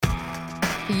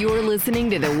You're listening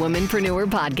to the Womanpreneur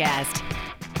Podcast.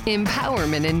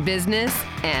 Empowerment in business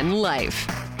and life.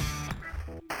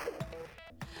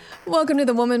 Welcome to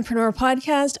the Womanpreneur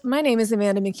Podcast. My name is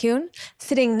Amanda McCune.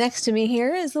 Sitting next to me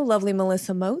here is the lovely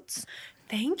Melissa Moats.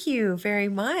 Thank you very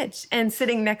much. And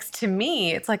sitting next to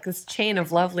me, it's like this chain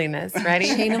of loveliness. Ready?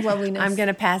 Chain of loveliness. I'm going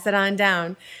to pass it on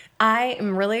down. I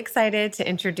am really excited to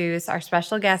introduce our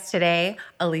special guest today,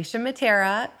 Alicia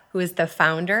Mattera, who is the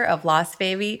founder of Las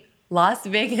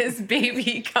Vegas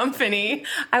Baby Company.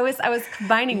 I was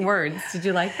combining words. Did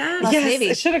you like that? Las Yes, Baby.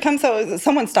 it should have come. So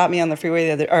someone stopped me on the freeway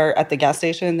or at the gas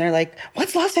station. And they're like,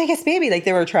 "What's Las Vegas Baby?" Like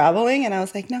they were traveling, and I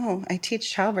was like, "No, I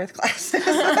teach childbirth classes." And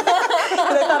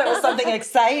I thought it was something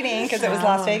exciting because it was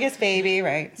Las Vegas Baby,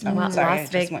 right? So Well, sorry, Las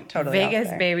I just went totally Vegas out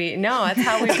there. Baby. No, that's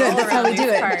how we roll Good, that's how around we do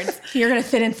these it. parts. You're going to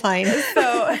fit in fine.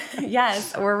 So,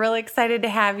 yes, we're really excited to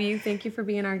have you. Thank you for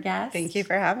being our guest. Thank you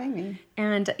for having me.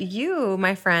 And you,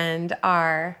 my friend,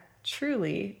 are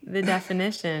truly the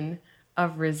definition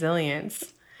of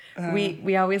resilience.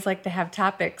 We always like to have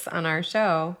topics on our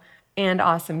show and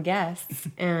awesome guests.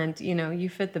 And, you know, you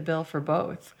fit the bill for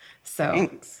both. So,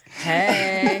 Thanks.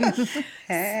 hey.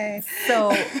 Hey.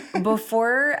 So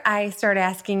before I start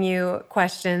asking you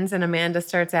questions and Amanda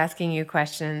starts asking you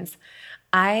questions,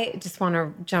 I just want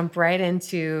to jump right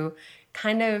into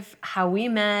kind of how we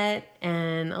met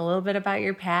and a little bit about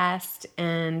your past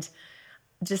and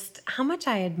just how much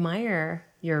I admire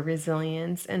your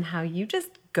resilience and how you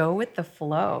just go with the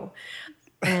flow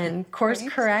and course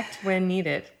correct when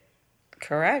needed.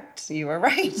 Correct. You were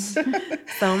right. So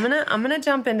I'm gonna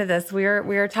jump into this. We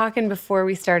were talking before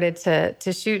we started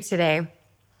to shoot today,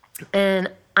 and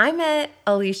I met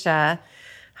Alicia.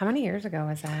 How many years ago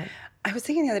was that? I was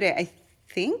thinking the other day. I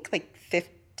think like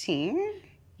 15.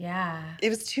 Yeah. It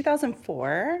was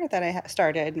 2004 that I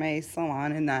started my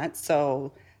salon in that.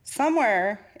 So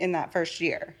somewhere in that first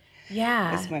year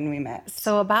Yeah. is when we met.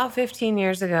 So about 15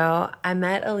 years ago, I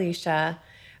met Alicia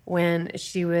when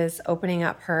she was opening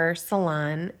up her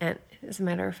salon. And as a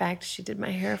matter of fact, she did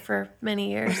my hair for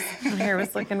many years. My hair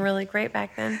was looking really great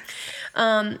back then.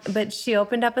 But she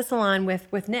opened up a salon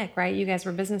with Nick, right? You guys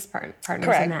were business partners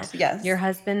Correct, in that. yes. Your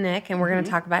husband, Nick, and we're going to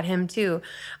talk about him too.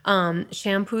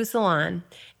 Shampoo salon.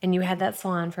 And you had that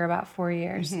salon for about 4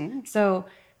 years. So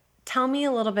tell me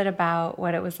a little bit about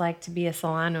what it was like to be a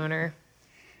salon owner.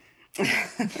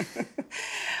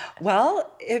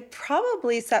 Well, it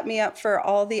probably set me up for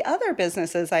all the other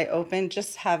businesses I opened,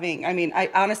 just having,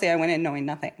 I honestly went in knowing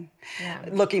nothing. Yeah.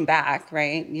 Looking back,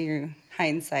 right? You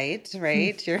hindsight,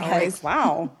 right? You're Always. like,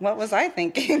 wow, what was I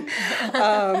thinking?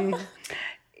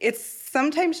 It's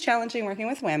sometimes challenging working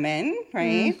with women,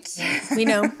 right? We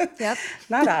know. Yep.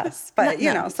 Not us, but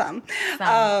you know, some.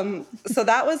 So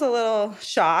that was a little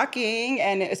shocking,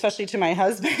 and especially to my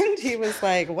husband, he was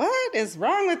like, "What is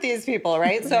wrong with these people?"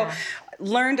 Right? So,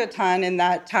 learned a ton in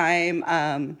that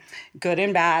time, good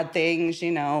and bad things,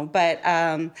 you know. But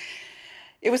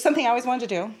it was something I always wanted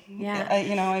to do. Yeah.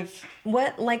 I've.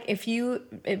 What, like, if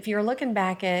you're looking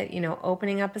back at,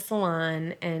 opening up a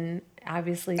salon and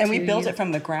obviously And we too, built it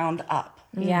from the ground up.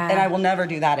 Yeah. And I will never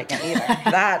do that again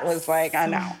either. That was like, I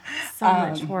know. so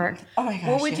much work. Oh my gosh,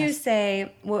 What would you yes.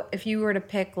 say, if you were to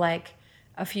pick like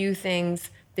a few things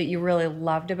that you really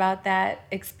loved about that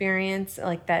experience,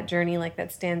 like that journey, like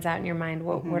that stands out in your mind?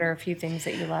 What are a few things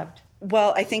that you loved?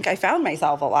 Well, I think I found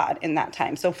myself a lot in that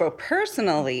time. So for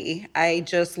personally, I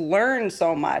just learned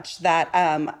so much that,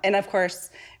 and of course,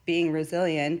 being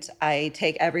resilient, I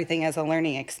take everything as a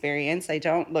learning experience. I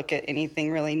don't look at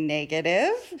anything really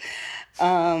negative.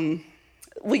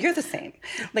 Well, you're the same.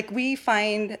 Like, we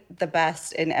find the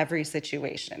best in every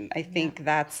situation. I think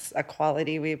that's a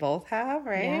quality we both have,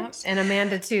 right? Yeah. And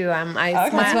Amanda too.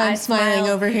 That's why I'm smiling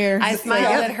over here. I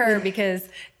smiled at her because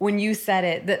when you said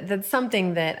it, that's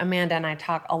something that Amanda and I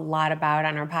talk a lot about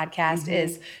on our podcast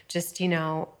is just,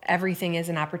 everything is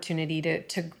an opportunity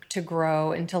to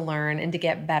grow and to learn and to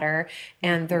get better.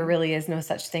 And there really is no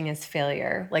such thing as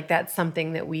failure. Like, that's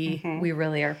something that we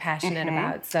really are passionate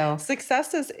about. So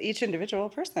Success is each individual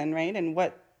person, right? And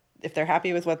if they're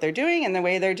happy with what they're doing and the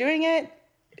way they're doing it,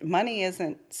 money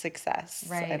isn't success.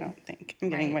 Right. I don't think.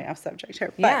 I'm getting way off subject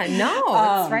here. yeah, no,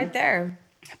 it's right there.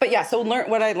 But yeah, so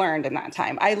what I learned in that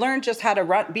time. I learned just how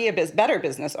to be a better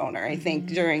business owner, I think,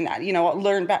 during that.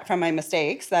 Learned back from my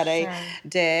mistakes that I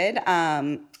did.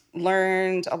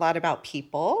 Learned a lot about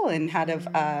people and how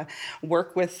to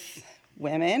work with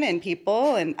women and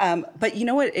people. And but you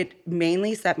know what it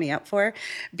mainly set me up for?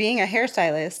 Being a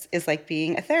hairstylist is like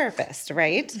being a therapist,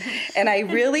 right? And I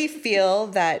really feel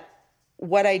that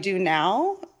what I do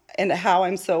now and how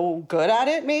I'm so good at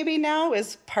it maybe now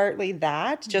is partly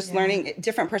that, just learning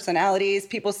different personalities.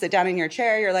 People sit down in your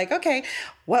chair. You're like, okay,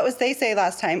 what was they say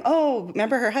last time? Oh,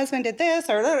 remember her husband did this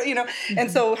or, and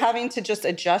so having to just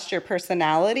adjust your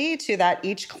personality to that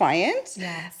each client.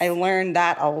 Yes. I learned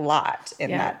that a lot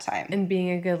in that time. And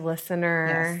being a good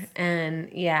listener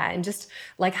and just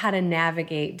like how to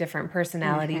navigate different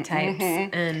personality types.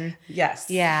 And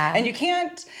and you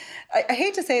can't, I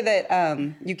hate to say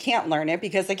that you can't learn it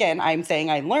because, again, I'm saying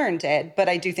I learned it, but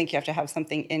I do think you have to have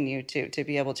something in you to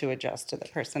be able to adjust to the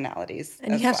personalities.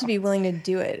 And you have to be willing to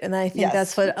do it. And I think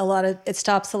that's what it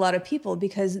stops a lot of people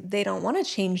because they don't want to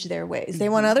change their ways. They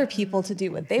want other people to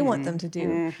do what they want them to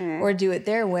do or do it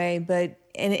their way. But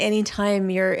any time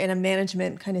you're in a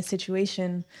management kind of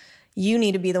situation, you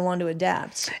need to be the one to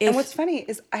adapt. And what's funny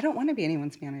is I don't want to be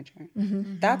anyone's manager.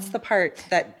 That's the part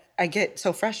that I get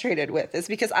so frustrated with is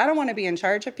because I don't want to be in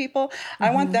charge of people.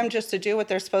 I want them just to do what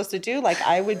they're supposed to do. Like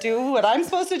I would do what I'm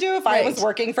supposed to do if I was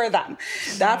working for them.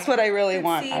 That's what I really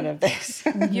want out of this.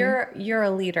 You're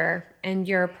a leader and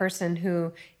you're a person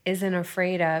who isn't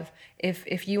afraid of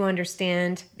if you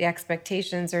understand the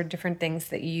expectations or different things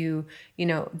that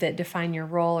that define your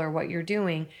role or what you're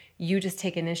doing, you just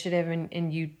take initiative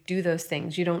and you do those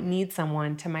things. You don't need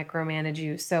someone to micromanage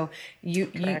you. So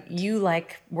you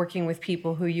like working with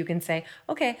people who you can say,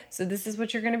 okay, so this is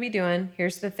what you're going to be doing.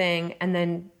 Here's the thing. And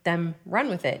then them run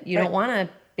with it. You don't want to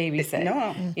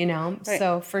babysit,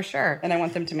 so for sure. And I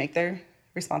want them to make their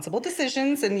responsible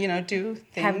decisions and, do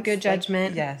things. Have good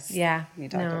judgment. Yes. Yeah. We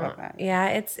talked about that. Yeah.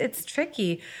 It's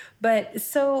tricky, but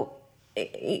so,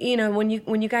 when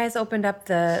you guys opened up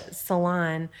the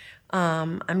salon,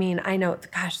 I know,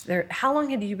 gosh, how long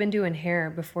had you been doing hair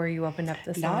before you opened up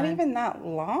the salon? Not even that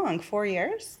long, 4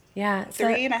 years. Yeah.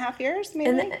 3.5 years, maybe.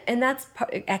 And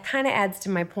it kind of adds to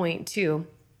my point too,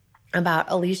 about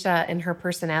Alicia and her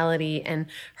personality and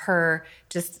her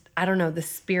just, I don't know, the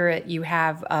spirit you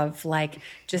have of like,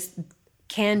 just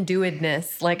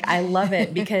can-do-itness. Like, I love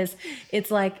it because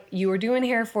it's like you were doing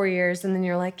hair 4 years and then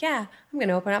you're like, yeah, I'm going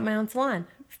to open up my own salon.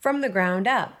 From the ground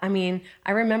up. I mean,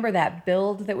 I remember that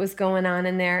build that was going on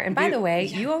in there. And by the way,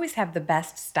 you always have the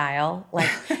best style.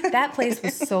 Like that place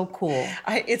was so cool.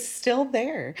 It's still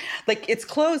there. Like it's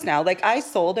closed now. Like I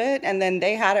sold it and then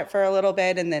they had it for a little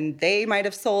bit and then they might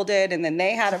have sold it and then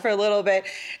they had it for a little bit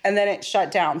and then it shut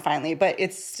down finally. But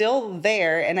it's still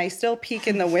there and I still peek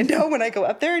in the window when I go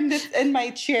up there and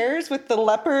my chairs with the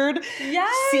leopard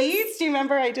seats. Do you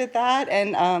remember I did that?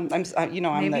 And I'm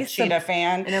the cheetah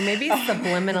fan. Maybe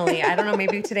subliminal. I don't know,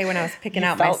 maybe today when I was picking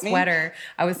out my sweater,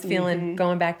 I was feeling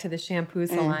going back to the shampoo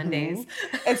salon days.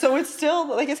 And so it's still,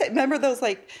 like I said, remember those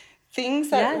like things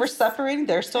that were separating?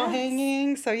 They're still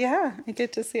hanging. So I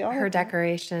get to see all her of them.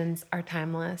 Decorations are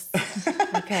timeless.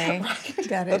 Okay.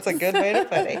 Got it. That's a good way to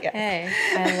put it. Yeah. Hey,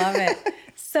 I love it.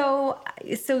 So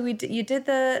you did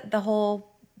the whole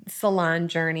salon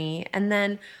journey, and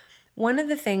then one of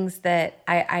the things that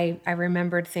I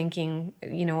remembered thinking,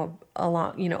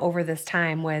 over this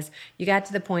time was you got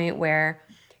to the point where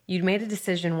you'd made a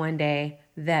decision one day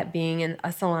that being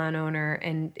a salon owner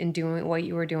and doing what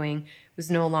you were doing was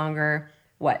no longer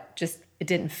it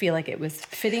didn't feel like it was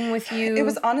fitting with you. It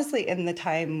was honestly in the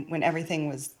time when everything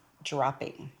was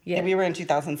dropping. Yeah. And we were in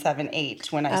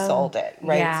 2007-8 when I sold it,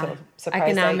 right? Yeah. So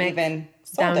surprised economic I even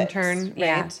sold downturn, it,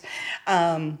 right?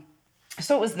 Yeah.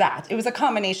 So it was that. It was a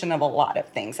combination of a lot of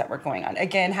things that were going on.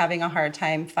 Again, having a hard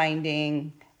time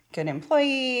finding good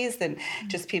employees and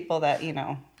just people that,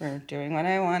 were doing what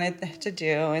I wanted to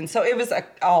do. And so it was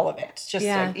all of it, just,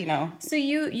 So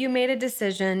you made a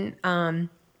decision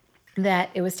that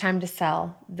it was time to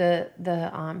sell the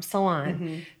salon.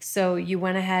 Mm-hmm. So you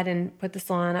went ahead and put the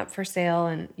salon up for sale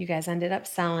and you guys ended up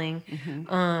selling.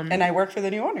 Mm-hmm. And I work for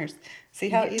the new owners. See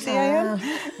how easy I am?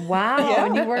 Wow.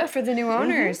 And you work for the new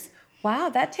owners. Mm-hmm. Wow,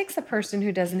 that takes a person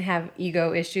who doesn't have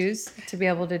ego issues to be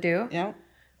able to do. Yeah.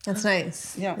 That's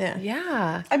nice.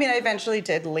 Yeah. I mean, I eventually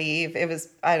did leave. It was,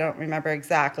 I don't remember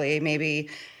exactly,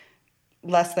 maybe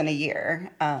less than a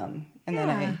year. And then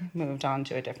I moved on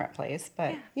to a different place.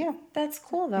 But yeah. That's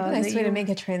cool, though. A nice way to make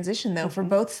a transition, though, for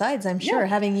both sides, I'm sure,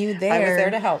 having you there. I was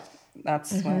there to help.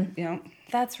 That's what,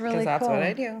 That's really cool. That's what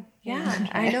I do. Yeah,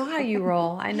 I know how you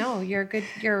roll. I know. You're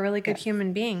a really good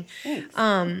human being. Thanks.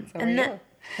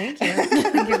 Thank you.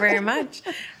 Thank you very much.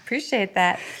 Appreciate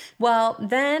that. Well,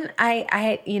 then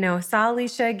I saw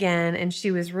Alicia again and she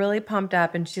was really pumped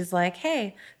up and she's like,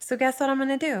 hey, so guess what I'm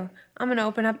going to do? I'm going to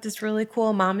open up this really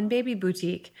cool mom and baby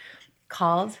boutique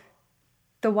called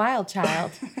The Wild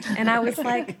Child. And I was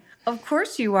like, of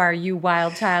course you are, you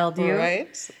wild child, you.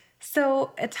 Right.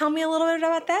 So tell me a little bit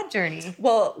about that journey.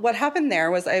 Well, what happened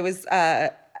there was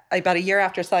I about a year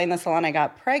after selling the salon, I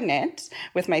got pregnant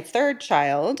with my third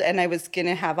child, and I was going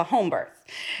to have a home birth.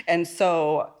 And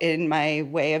so in my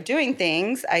way of doing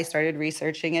things, I started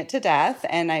researching it to death,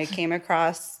 and I came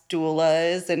across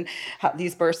doulas and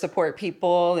these birth support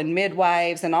people and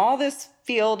midwives and all this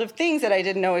field of things that I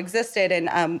didn't know existed.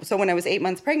 And so when I was 8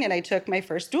 months pregnant, I took my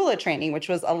first doula training, which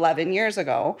was 11 years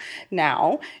ago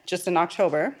now, just in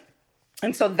October.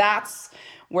 And so that's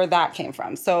where that came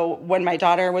from. So when my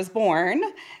daughter was born,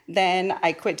 then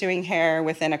I quit doing hair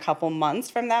within a couple months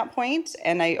from that point,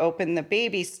 and I opened the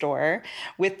baby store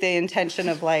with the intention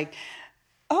of like,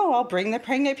 oh, I'll bring the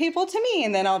pregnant people to me,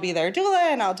 and then I'll be their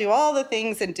doula, and I'll do all the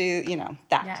things and do,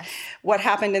 that. Yes. What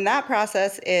happened in that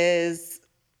process is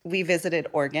we visited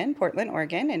Portland,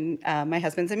 Oregon, and my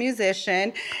husband's a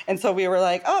musician. And so we were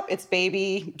like, oh, it's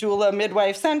baby doula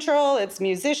midwife central, it's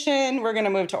musician, we're gonna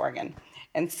move to Oregon.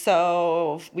 And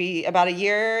so about a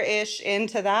year-ish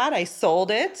into that, I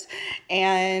sold it,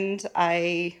 and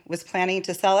I was planning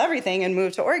to sell everything and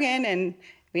move to Oregon, and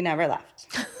we never left.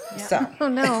 Yeah. So. Oh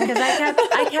no,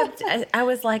 because I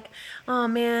was like, oh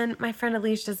man, my friend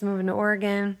Alicia's moving to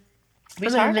Oregon. We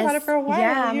talked about it for a while.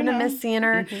 Yeah, I'm gonna miss seeing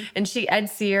her. Mm-hmm. And I'd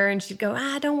see her, and she'd go,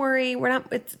 don't worry, we're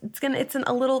not. It's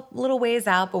a little ways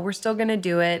out, but we're still gonna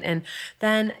do it. And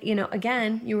then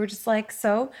again, you were just like,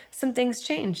 so some things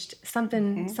changed,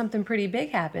 something pretty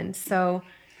big happened. So,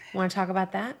 want to talk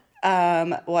about that?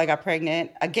 Well, I got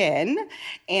pregnant again,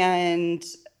 and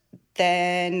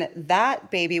then that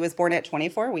baby was born at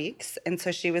 24 weeks. And so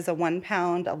she was a 1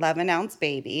 pound, 11 ounce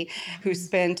baby who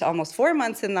spent almost 4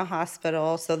 months in the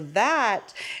hospital. So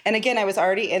that, and again, I was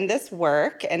already in this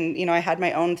work, and, I had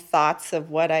my own thoughts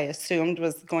of what I assumed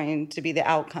was going to be the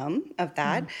outcome of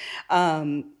that.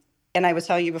 And I was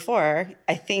telling you before,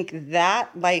 I think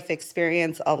that life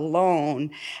experience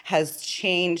alone has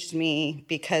changed me,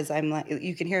 because I'm like,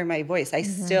 you can hear my voice. I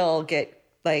still get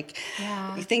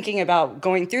thinking about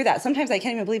going through that. Sometimes I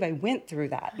can't even believe I went through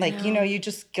that. Like, you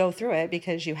just go through it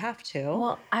because you have to.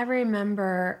 Well, I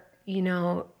remember,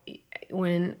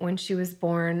 when she was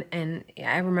born, and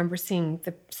I remember seeing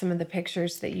some of the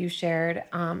pictures that you shared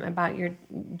about your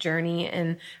journey,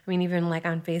 and I mean, even like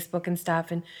on Facebook and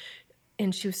stuff,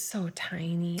 and she was so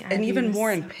tiny. And even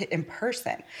more in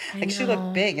person. Like, she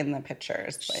looked big in the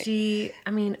pictures. Like,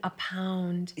 a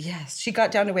pound. Yes. She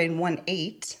got down to weighing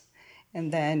 1.8. And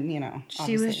then,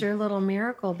 she was your little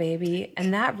miracle baby.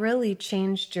 And that really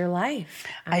changed your life.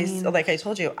 Like I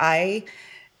told you, I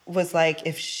was like,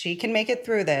 if she can make it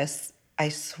through this, I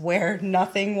swear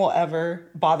nothing will ever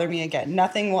bother me again.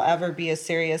 Nothing will ever be as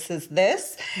serious as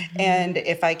this. Mm-hmm. And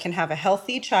if I can have a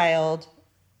healthy child,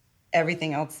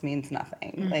 everything else means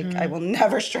nothing. Mm-hmm. Like, I will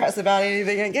never stress about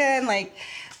anything again. Like,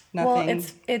 nothing. Well,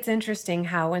 it's interesting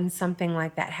how when something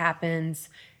like that happens,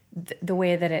 the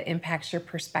way that it impacts your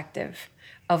perspective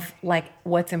of like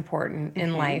what's important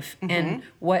in life, and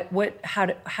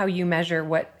how you measure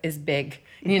what is big,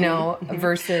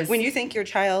 versus when you think your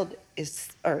child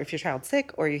or if your child's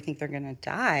sick, or you think they're going to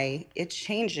die, it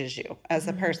changes you as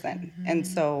a person. And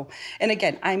so, and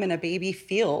again, I'm in a baby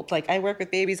field. Like, I work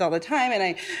with babies all the time,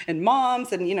 and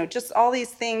moms, and, just all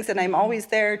these things. And I'm always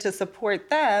there to support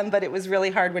them. But it was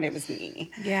really hard when it was me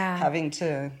having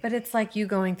to. But it's like you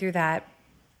going through that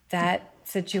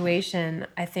situation.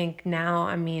 I think now,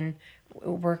 I mean,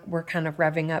 we're kind of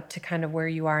revving up to kind of where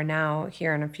you are now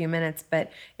here in a few minutes,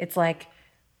 but it's like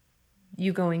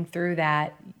you going through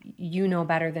that,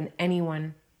 better than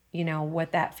anyone,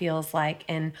 what that feels like,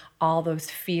 and all those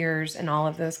fears and all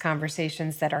of those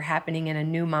conversations that are happening in a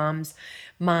new mom's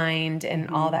mind, and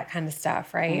all that kind of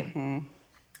stuff. Right.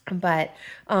 But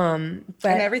and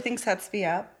everything sets me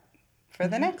up for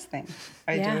the next thing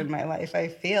I do in my life. I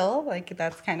feel like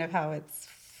that's kind of how it's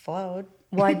flowed.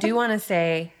 Well, I do want to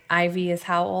say Ivy is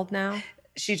how old now?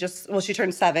 She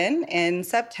turned 7 in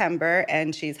September,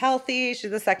 and she's healthy.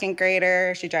 She's a second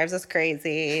grader. She drives us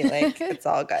crazy. Like, it's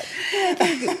all good.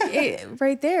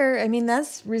 Right there. I mean,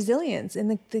 that's resilience.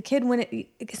 And the kid,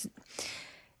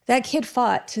 that kid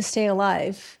fought to stay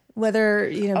alive. Whether,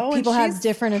 people have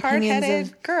different opinions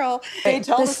of girl. They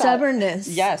told the us stubbornness.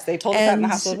 That. Yes, they told us that in the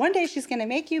hospital. One day she's going to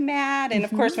make you mad. And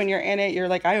of course, when you're in it, you're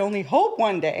like, I only hope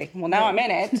one day. Well, now I'm in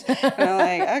it. And I'm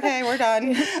like, okay, we're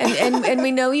done. and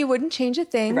we know you wouldn't change a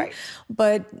thing. Right.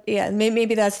 But yeah,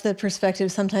 maybe that's the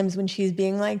perspective. Sometimes when she's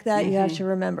being like that, you have to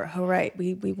remember, oh, right,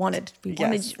 we wanted you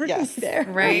yes. there.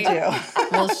 Right. We do.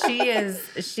 Well, she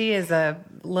is a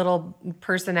little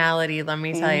personality, let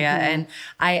me tell you. And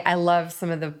I love some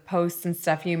of the posts and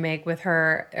stuff you make with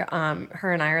her,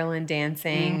 her in Ireland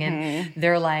dancing, and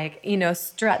they're like, you know,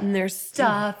 strutting their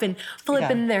stuff and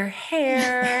flipping their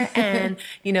hair, and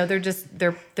you know,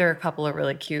 they're a couple of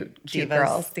really cute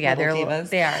girls. Yeah, they are little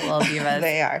divas.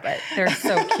 They are, but they're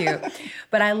so cute.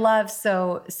 But I love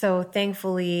so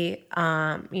thankfully,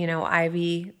 you know,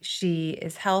 Ivy, she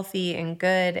is healthy and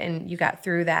good, and you got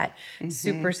through that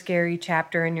super scary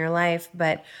chapter in your life.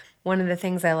 But one of the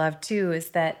things I love too is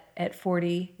that at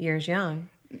 40 years young,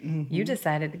 you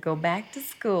decided to go back to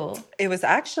school. It was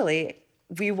actually,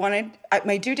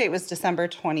 my due date was December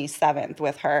 27th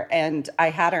with her, and I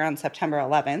had her on September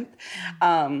 11th.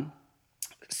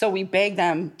 So we begged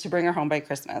them to bring her home by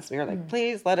Christmas. We were like,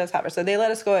 please let us have her. So they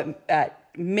let us go at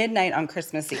midnight on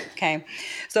Christmas Eve, okay?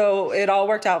 So it all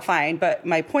worked out fine. But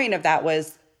my point of that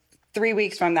was 3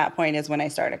 weeks from that point is when I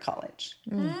started college.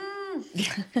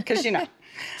 Because, you know,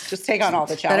 just take on all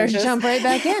the challenges. Better jump right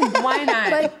back in. Why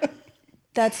not? But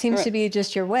that seems to be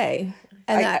just your way.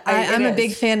 And I'm a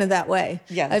big fan of that way.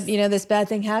 Yes. You know, this bad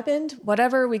thing happened,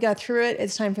 whatever, we got through it.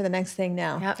 It's time for the next thing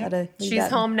now. Yep. She's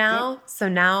home now. So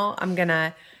now I'm going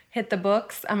to hit the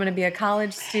books. I'm going to be a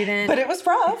college student. But it was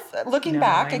rough. Looking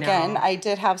back, again, I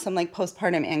did have some like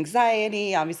postpartum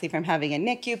anxiety, obviously from having a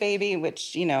NICU baby,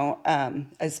 which, you know,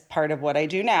 is part of what I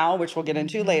do now, which we'll get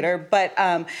into later. But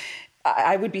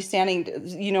I would be standing,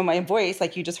 you know, my voice,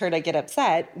 like you just heard, I get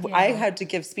upset. Yeah. I had to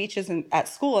give speeches at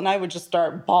school, and I would just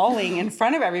start bawling in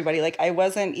front of everybody. Like I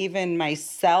wasn't even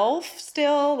myself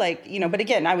still, like, you know, but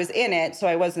again, I was in it, so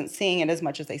I wasn't seeing it as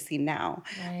much as I see now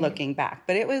looking back.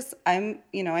 But it was, I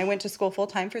went to school full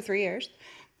time for 3 years.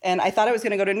 And I thought I was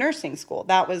going to go to nursing school.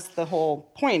 That was the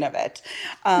whole point of it.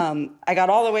 I got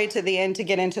all the way to the end to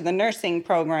get into the nursing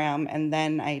program. And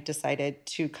then I decided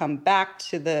to come back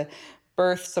to the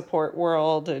birth support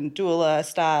world and doula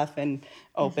stuff and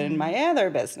open my other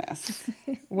business.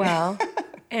 Well,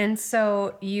 and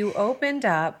so you opened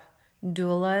up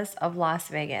Doulas of Las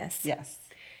Vegas. Yes.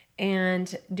 And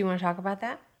do you want to talk about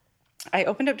that? I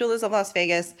opened up Doulas of Las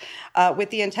Vegas with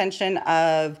the intention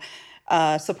of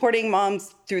supporting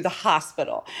moms through the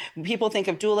hospital. People think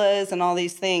of doulas and all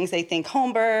these things. They think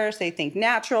home births, they think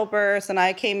natural births, and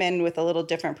I came in with a little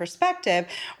different perspective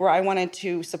where I wanted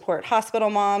to support hospital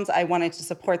moms. I wanted to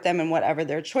support them in whatever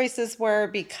their choices were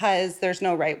because there's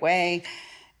no right way.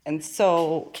 And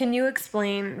so... Can you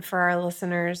explain for our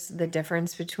listeners the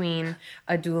difference between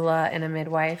a doula and a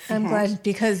midwife? I'm glad,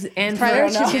 because prior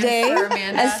to today,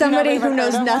 as somebody who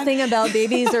knows nothing about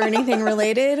babies or anything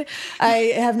related,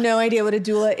 I have no idea what a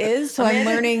doula is. So I'm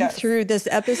learning through this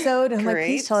episode. And I'm like,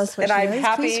 please tell us what she is. And I'm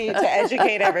happy to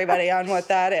educate everybody on what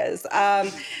that is.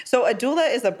 So a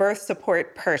doula is a birth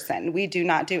support person. We do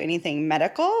not do anything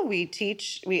medical. We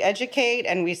teach, we educate,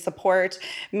 and we support.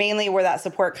 Mainly where that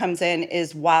support comes in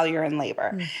is while you're in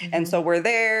labor. And so we're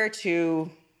there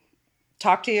to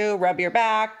talk to you, rub your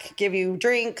back, give you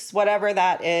drinks, whatever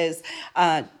that is,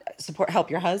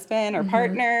 help your husband or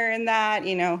partner in that,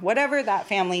 you know, whatever that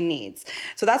family needs.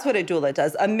 So that's what a doula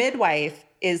does. A midwife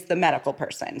is the medical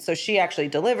person. So she actually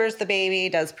delivers the baby,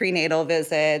 does prenatal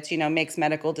visits, you know, makes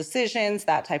medical decisions,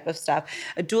 that type of stuff.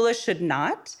 A doula should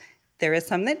not. There is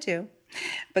some that do.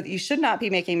 But you should not be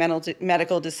making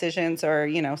medical decisions, or,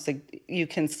 you know, you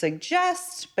can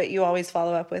suggest, but you always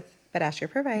follow up with, but ask your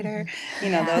provider, you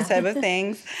know, those type of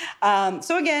things.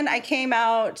 So again, I came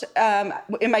out,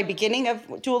 in my beginning of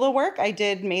doula work, I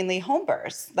did mainly home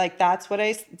births. Like that's what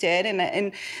I did.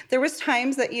 And there was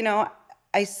times that, you know,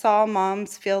 I saw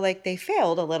moms feel like they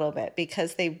failed a little bit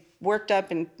because they worked up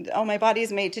and, oh, my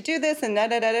body's made to do this and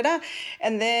da-da-da-da-da.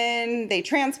 And then they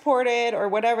transported or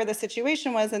whatever the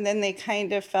situation was, and then they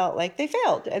kind of felt like they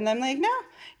failed. And I'm like, no,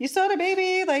 you still had a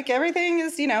baby, like everything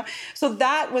is, you know. So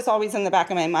that was always in the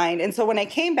back of my mind. And so when I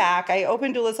came back, I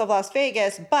opened Doulas of Las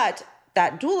Vegas, but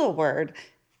that doula word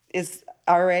is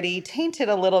already tainted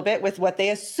a little bit with what they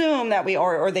assume that we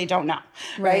are, or they don't know,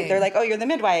 right? They're like, oh, you're the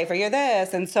midwife, or you're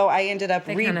this. And so I ended up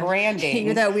rebranding.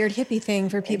 You're that weird hippie thing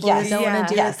for people who don't want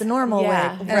to do it the normal way.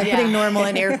 And I'm putting normal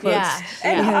in air quotes.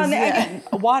 And again,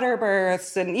 water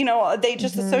births, and, you know, they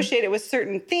just associate it with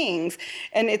certain things.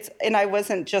 And I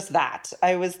wasn't just that.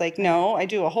 I was like, no, I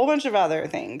do a whole bunch of other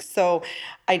things. So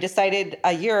I decided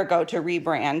a year ago to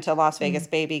rebrand to Las Vegas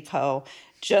Baby Co.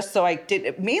 just so I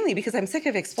did, mainly because I'm sick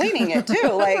of explaining it too.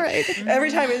 Like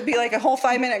every time it'd be like a whole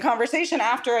 5-minute conversation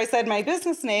after I said my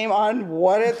business name on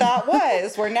what that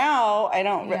was, where now I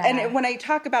don't, and when I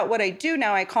talk about what I do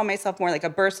now, I call myself more like a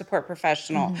birth support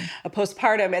professional, a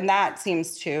postpartum, and that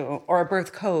seems to, or a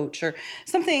birth coach or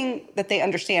something that they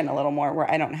understand a little more, where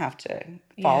I don't have to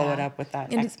follow it up with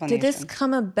that explanation. Did this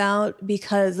come about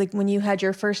because like when you had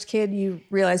your first kid, you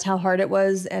realized how hard it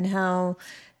was and how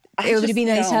it would be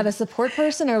nice to have a support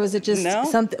person, or was it just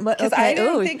something? Because I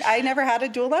don't think I never had a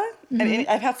doula. And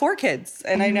I've had 4 kids,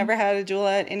 and I never had a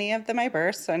doula at any of my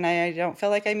births, and I don't feel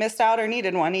like I missed out or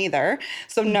needed one either.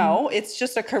 So no, it's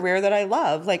just a career that I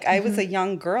love. Like I was a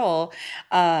young girl,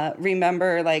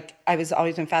 remember like I was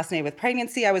always been fascinated with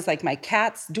pregnancy. I was like my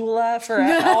cat's doula for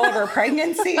all of her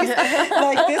pregnancies.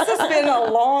 Like this has been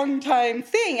a long time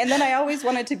thing. And then I always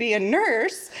wanted to be a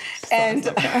nurse, and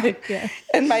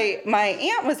my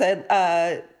aunt was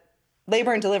a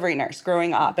labor and delivery nurse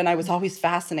growing up, and I was always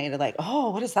fascinated, like,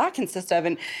 oh, what does that consist of?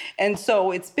 And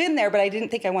so it's been there, but I didn't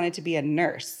think I wanted to be a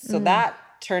nurse, so that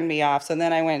turned me off. So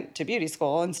then I went to beauty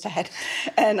school instead,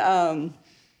 and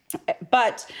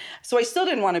but so I still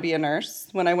didn't want to be a nurse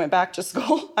when I went back to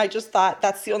school. I just thought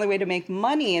that's the only way to make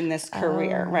money in this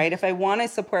career, right? If I want to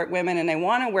support women and I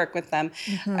want to work with them,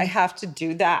 I have to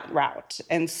do that route.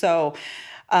 And so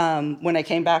when I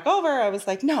came back over, I was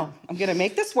like, no, I'm going to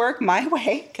make this work my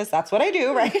way, because that's what I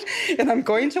do, right? And I'm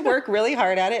going to work really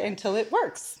hard at it until it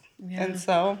works. And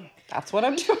so that's what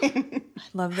I'm doing. I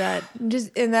love that.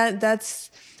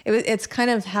 It's kind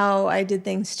of how I did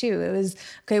things too. It was,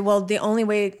 okay, well, the only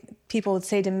way people would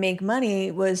say to make money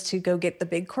was to go get the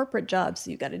big corporate jobs. So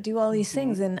you got to do all these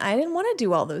things. And I didn't want to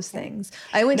do all those things.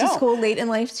 I went to school late in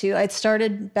life too. I'd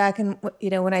started back in,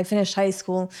 when I finished high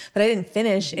school, but I didn't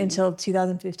finish until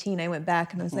 2015. I went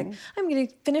back and I was like, I'm going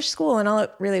to finish school. And all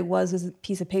it really was a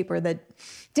piece of paper that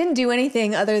didn't do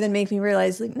anything other than make me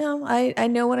realize, like, no, I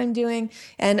know what I'm doing,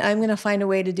 and I'm going to find a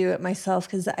way to do it myself,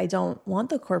 because I don't want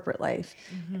the corporate life.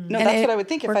 No, and that's what I would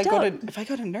think if I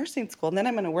go to nursing school, and then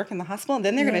I'm going to work in the hospital, and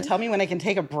then they're going to tell me when I can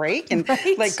take a break and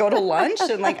like go to lunch,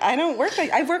 and like I don't work.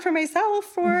 I've worked for myself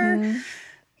for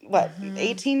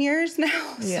 18 years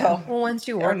now. So, well, once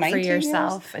you work for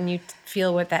yourself and you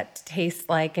feel what that tastes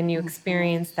like, and you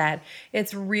experience that,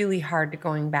 it's really hard to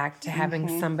going back to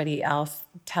having somebody else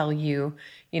tell you,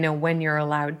 when you're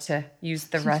allowed to use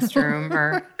the restroom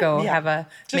or go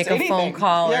make a phone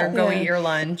call or go eat your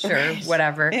lunch or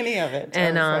whatever. Any of it.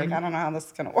 And I don't know how this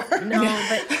is going to work. No,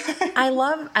 but I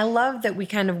love that we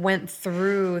kind of went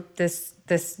through this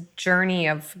journey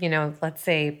of, let's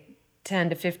say 10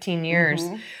 to 15 years,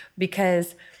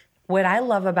 because what I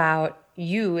love about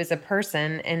you as a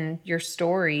person and your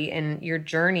story and your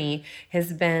journey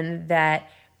has been that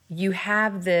you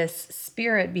have this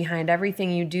spirit behind everything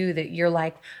you do, that you're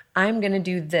like, I'm going to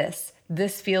do this.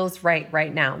 This feels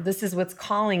right now. This is what's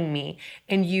calling me.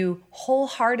 And you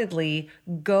wholeheartedly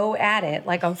go at it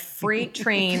like a freight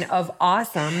train of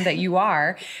awesome that you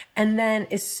are. And then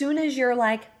as soon as you're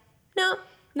like, no,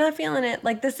 not feeling it,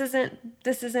 like this isn't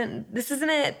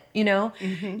it,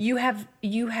 you have,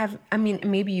 I mean,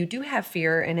 maybe you do have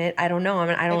fear in it. I don't know. I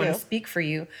mean, I don't want to speak for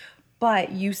you,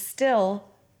 but you still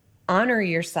honor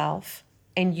yourself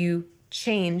and you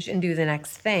change and do the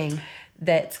next thing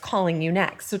that's calling you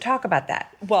next. So talk about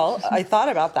that. Well, I thought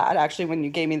about that actually when you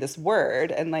gave me this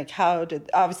word, and like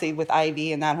obviously with IV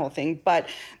and that whole thing. But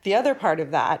the other part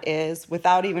of that is,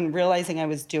 without even realizing I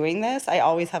was doing this, I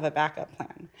always have a backup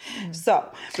plan.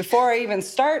 So before I even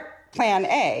start plan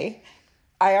A,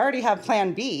 I already have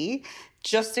plan B,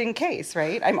 just in case,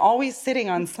 right? I'm always sitting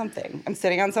on something. I'm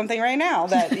sitting on something right now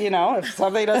that, if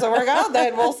something doesn't work out,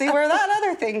 then we'll see where that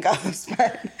other thing goes.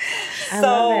 But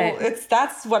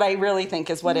that's what I really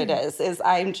think is what it is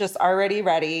I'm just already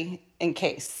ready in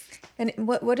case. And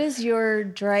what is your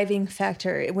driving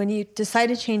factor when you decide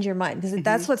to change your mind? Because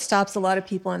that's what stops a lot of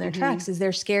people in their tracks, is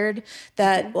they're scared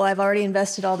that, well, I've already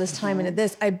invested all this time into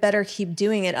this. I better keep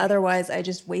doing it. Otherwise, I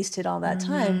just wasted all that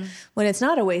time, when it's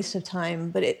not a waste of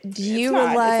time. But it's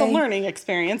a learning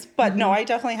experience. But no, I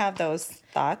definitely have those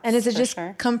thoughts. And does it just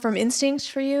come from instincts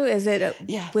for you? Is it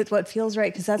with what feels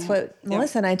right? Because that's what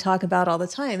Melissa and I talk about all the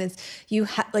time. Is you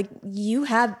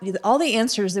have all the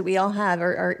answers that we all have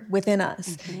are within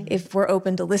us if we're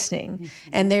open to listening.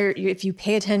 And if you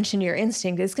pay attention to your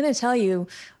instinct, it's going to tell you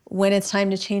when it's time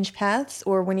to change paths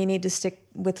or when you need to stick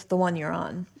with the one you're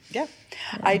on. Yeah.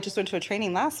 I just went to a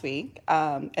training last week,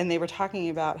 and they were talking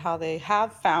about how they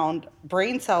have found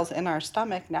brain cells in our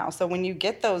stomach now. So when you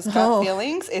get those gut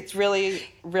feelings, it's really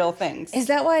real things. Is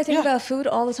that why I think about food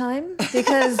all the time?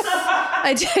 Because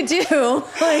I do.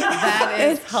 Like, That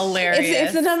is hilarious.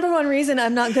 It's the number one reason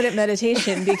I'm not good at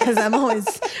meditation, because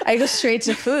I go straight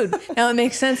to food. Now it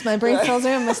makes sense. My brain cells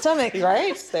are in my stomach.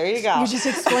 Right? There you go. You just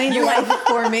explained your life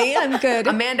for me. I'm good.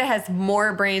 Amanda has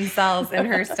more brain cells in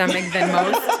her stomach than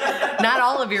most. Not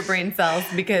all of your brain cells,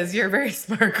 because you're a very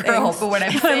smart girl. Thanks. But what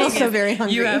I'm saying also is very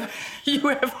hungry. You have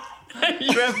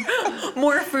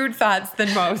more food thoughts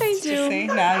than most. I do. See,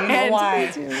 now you know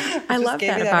why. I love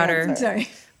gave that you that about her. answer. Sorry.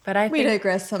 But I We think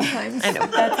digress sometimes. I know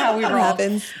that's how we It roll.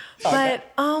 happens.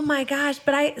 But oh my gosh,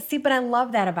 but I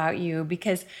love that about you,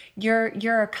 because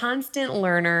you're a constant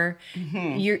learner.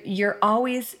 You're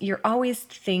always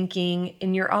thinking,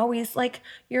 and you're always like,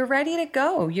 you're ready to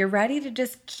go. You're ready to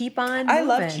just keep on moving. I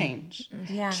love change.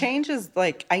 Yeah. Change is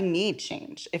like, I need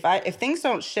change. If things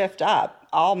don't shift up,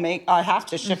 I have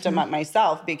to shift them up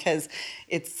myself, because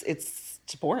it's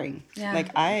boring. Yeah. Like,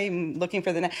 I'm looking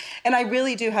for the next, and I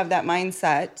really do have that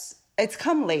mindset. It's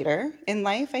come later in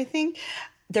life, I think.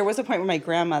 There was a point where my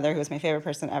grandmother, who was my favorite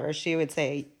person ever, she would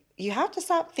say, you have to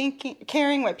stop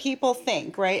caring what people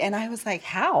think, right? And I was like,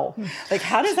 how? Like,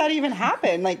 how does that even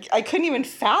happen? Like, I couldn't even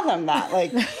fathom that.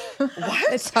 Like,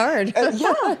 what? It's hard.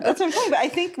 Yeah, that's what I'm saying. But I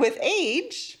think with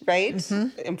age, right?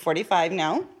 I'm 45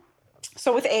 now.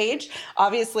 So with age,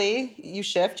 obviously, you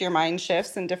shift, your mind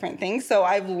shifts and different things. So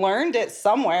I've learned it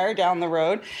somewhere down the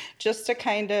road, just to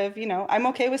kind of, I'm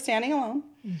okay with standing alone.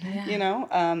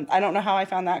 Yeah. I don't know how I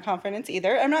found that confidence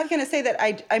either. I'm not going to say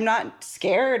that I'm not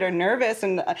scared or nervous,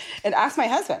 and ask my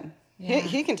husband. Yeah.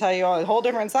 He can tell you a whole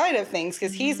different side of things,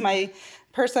 because he's my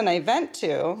person I vent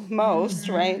to most,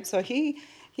 right? So he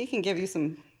can give you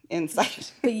some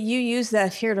insight. But you use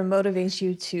that fear to motivate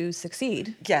you to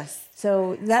succeed. Yes.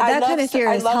 So that kind of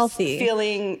fear is healthy.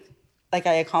 Feeling like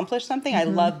I accomplished something. I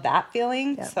love that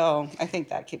feeling. Yeah. So I think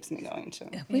that keeps me going too.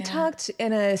 We talked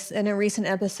in a recent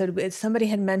episode, somebody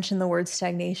had mentioned the word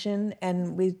stagnation,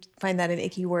 and we find that an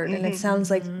icky word. And it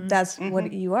sounds like that's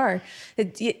what you are.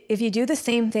 If you do the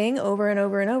same thing over and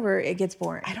over and over, it gets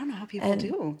boring. I don't know how people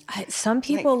do. Some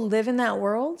people live in that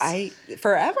world.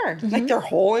 Forever. Like, their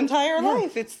whole entire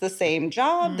life. It's the same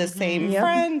job, the same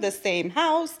friend, the same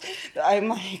house. I'm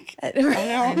like, I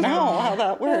don't know how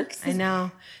that works. I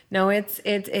know. No,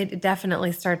 it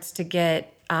definitely starts to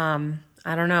get, I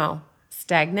don't know,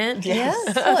 stagnant.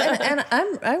 Yes. Well, and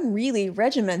I'm really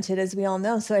regimented, as we all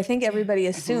know. So I think everybody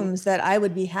assumes that I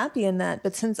would be happy in that.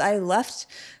 But since I left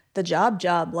the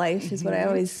job life, is what I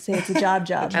always say, it's a job.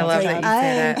 I love how you say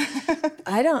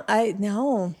that.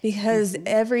 No, because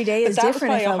every day is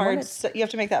different. That's probably you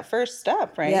have to make that first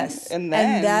step, right? Yes. And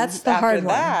then that's the hard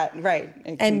one. Right.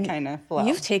 It can kind of flow.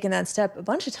 You've taken that step a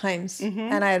bunch of times,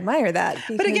 and I admire that.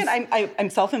 But again, I'm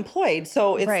self-employed,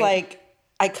 so it's like,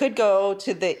 I could go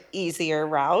to the easier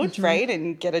route, right,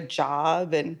 and get a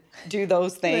job and do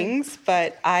those things,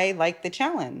 but I like the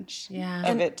challenge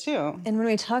of it too. And when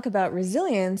we talk about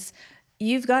resilience,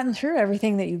 you've gotten through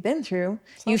everything that you've been through.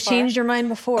 You've changed your mind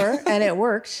before, and it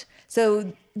worked.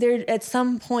 So at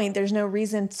some point, there's no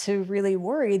reason to really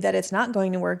worry that it's not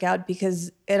going to work out,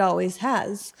 because it always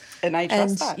has. And I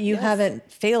trust that. And you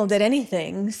haven't failed at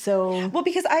anything. So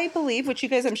because I believe, which you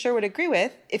guys I'm sure would agree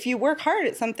with, if you work hard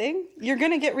at something, you're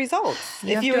going to get results.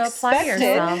 If you expect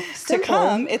it to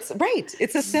come, it's right.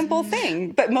 It's a simple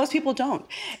thing, but most people don't.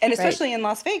 And especially in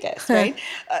Las Vegas, right?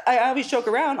 I always joke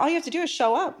around, all you have to do is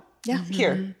show up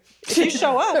here. If you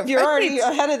show up, you're already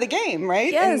ahead of the game,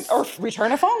 right? Yes. Or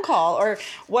return a phone call or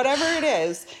whatever it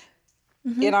is.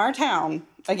 In our town,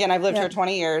 again, I've lived here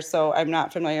 20 years, so I'm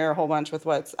not familiar a whole bunch with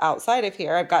what's outside of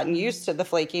here. I've gotten used to the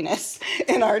flakiness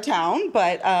in our town,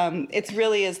 but it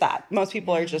really is that. Most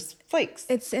people are just flakes.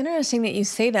 It's interesting that you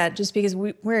say that, just because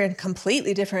we're in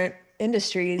completely different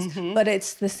industries, but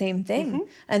it's the same thing.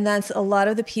 And that's a lot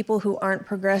of the people who aren't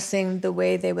progressing the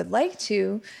way they would like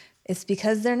to. It's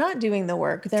because they're not doing the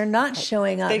work. They're not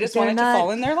showing up. They just want it to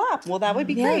fall in their lap. Well, that would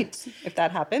be great if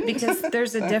that happened. Because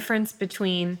there's a difference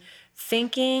between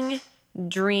thinking,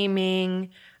 dreaming,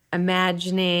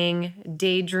 imagining,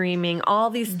 daydreaming, all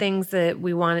these things that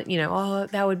we want,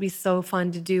 that would be so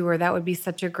fun to do, or that would be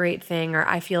such a great thing, or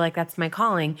I feel like that's my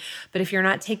calling. But if you're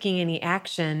not taking any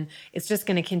action, it's just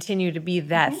going to continue to be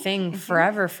that thing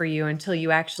forever for you until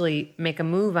you actually make a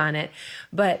move on it.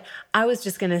 But I was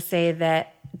just going to say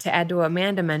that, to add to what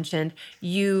Amanda mentioned,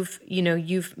 you've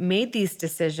made these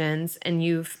decisions, and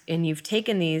you've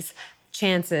taken these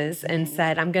chances and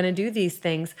said, I'm going to do these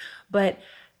things. But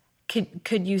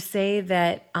could you say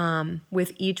that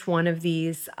with each one of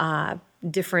these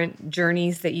different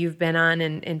journeys that you've been on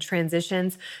and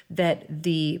transitions, that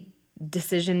the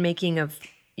decision making of,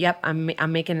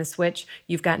 I'm making a switch,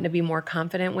 you've gotten to be more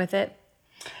confident with it?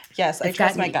 Yes, I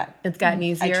trust my gut. It's gotten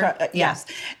easier. Yes.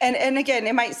 And again,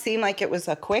 it might seem like it was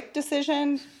a quick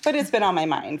decision, but it's been on my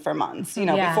mind for months,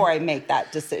 before I make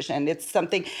that decision. It's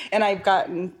something, and I've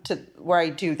gotten to where I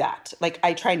do that. Like,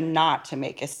 I try not to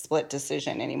make a split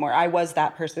decision anymore. I was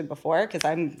that person before because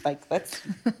I'm like, let's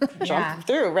jump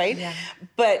through, right? Yeah.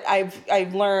 But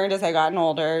I've learned as I gotten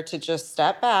older to just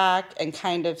step back and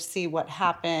kind of see what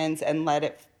happens and let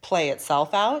it play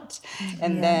itself out.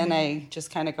 And then I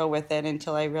just kind of go with it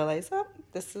until I realize, oh,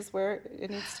 this is where it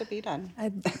needs to be done.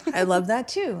 I love that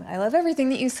too. I love everything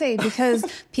that you say, because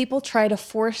people try to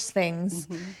force things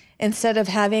instead of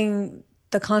having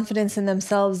the confidence in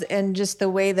themselves and just the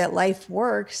way that life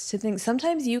works, to think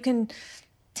sometimes you can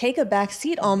take a back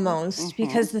seat almost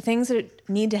because the things that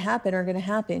need to happen are going to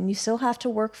happen. You still have to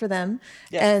work for them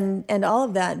and all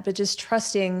of that, but just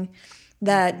trusting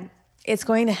that it's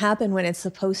going to happen when it's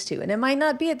supposed to. And it might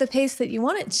not be at the pace that you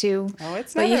want it to. No,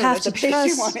 it's but never you have at to the pace trust,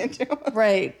 you want it to.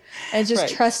 Right. And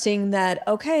just trusting that,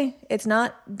 okay, it's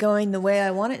not going the way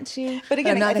I want it to. But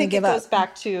again, I'm not I think it goes up.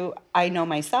 back to, I know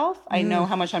myself. I know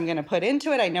how much I'm going to put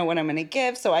into it. I know what I'm going to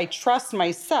give. So I trust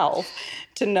myself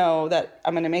to know that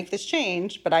I'm going to make this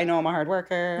change, but I know I'm a hard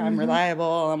worker. I'm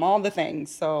reliable. I'm all the things.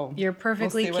 So you're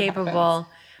perfectly we'll capable.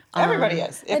 Everybody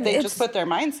is, if they just put their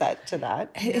mindset to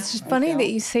that. It's just funny that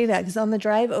you say that, because on the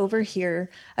drive over here,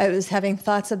 I was having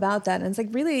thoughts about that. And it's like,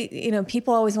 really,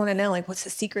 people always want to know, like, what's the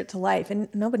secret to life? And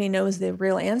nobody knows the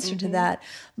real answer to that.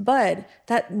 But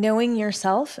that knowing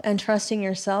yourself and trusting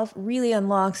yourself really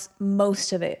unlocks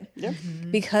most of it. Yep.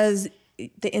 Because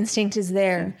the instinct is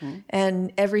there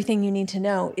and everything you need to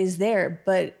know is there.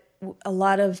 But a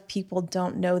lot of people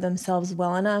don't know themselves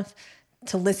well enough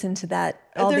to listen to that,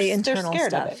 all the internal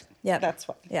stuff. Yeah, that's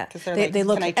why. Yeah, they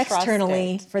look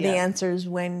externally for the answers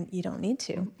when you don't need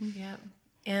to. Yeah,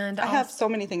 and I have so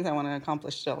many things I want to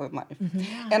accomplish still in life,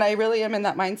 and I really am in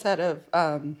that mindset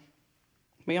of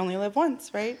we only live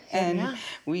once, right? And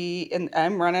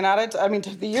I'm running out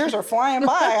of. The years are flying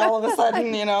by all of a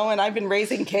sudden, and I've been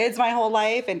raising kids my whole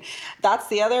life, and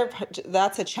that's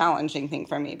a challenging thing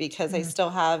for me, because I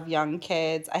still have young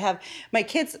kids. I have my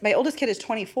kids. My oldest kid is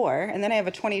 24, and then I have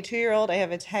a 22-year-old. I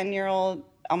have a 10-year-old.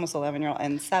 Almost 11-year-old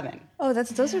and 7. Oh,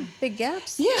 those are big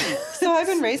gaps. Yeah. So I've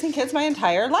been raising kids my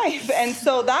entire life. And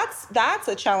so that's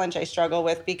a challenge I struggle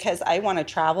with, because I want to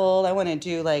travel. I want to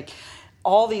do like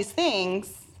all these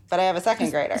things, but I have a second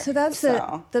grader. So that's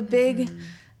the big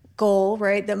goal,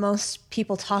 right? That most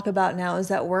people talk about now is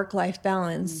that work-life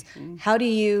balance. How do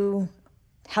you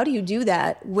do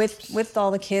that with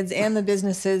all the kids and the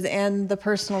businesses and the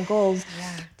personal goals?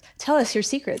 Yeah. Tell us your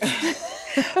secrets.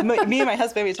 Me and my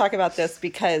husband, we talk about this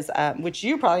because, which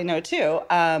you probably know too,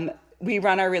 we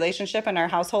run our relationship and our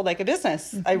household like a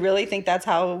business. I really think that's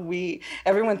how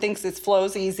everyone thinks it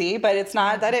flows easy, but it's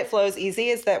not that it flows easy.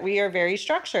 It's that we are very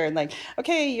structured. Like,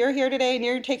 okay, you're here today and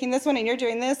you're taking this one and you're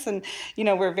doing this. And,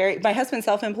 my husband's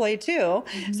self-employed too.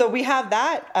 So we have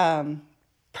that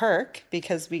perk,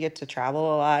 because we get to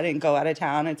travel a lot and go out of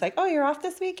town. It's like, oh, you're off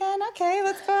this weekend? Okay,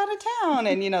 let's go out of town.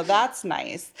 And, that's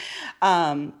nice.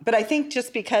 But I think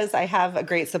just because I have a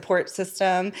great support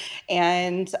system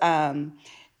and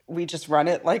we just run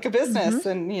it like a business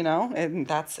and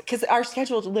that's because our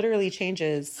schedule literally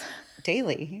changes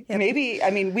daily. Yep. Maybe,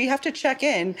 we have to check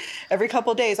in every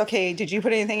couple of days. Okay, did you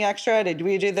put anything extra? Did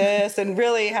we do this? And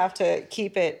really have to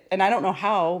keep it. And I don't know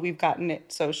how we've gotten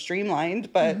it so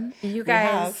streamlined, but you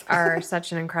guys are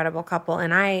such an incredible couple.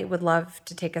 And I would love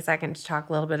to take a second to talk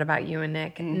a little bit about you and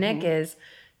Nick. Nick is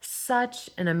such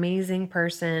an amazing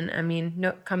person.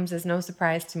 Comes as no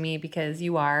surprise to me, because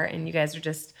you are, and you guys are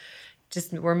just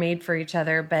we're made for each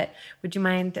other. But would you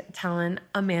mind telling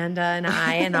Amanda and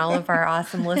I and all of our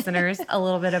awesome listeners a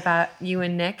little bit about you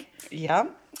and Nick? Yeah.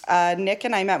 Nick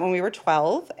and I met when we were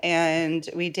 12, and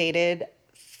we dated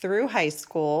through high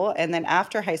school. And then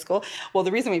after high school,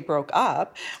 the reason we broke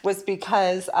up was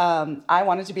because I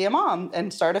wanted to be a mom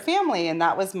and start a family. And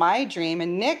that was my dream.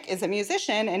 And Nick is a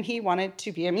musician, and he wanted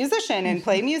to be a musician and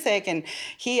play music. And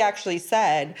he actually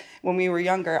said when we were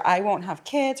younger, I won't have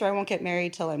kids or I won't get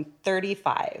married till I'm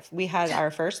 35. We had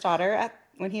our first daughter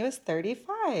when he was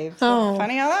 35. So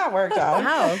funny how that worked out.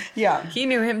 Wow. Yeah. He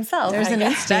knew himself. There's an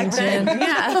instinct.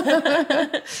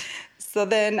 Yeah. So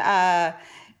then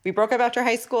we broke up after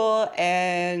high school,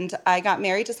 and I got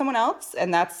married to someone else,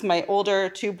 and that's my older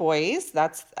 2 boys.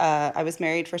 That's I was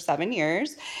married for 7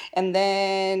 years, and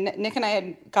then Nick and I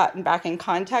had gotten back in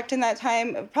contact in that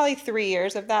time, probably 3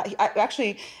 years of that.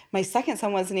 Actually, my second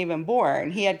son wasn't even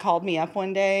born. He had called me up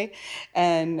one day,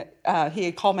 and he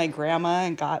had called my grandma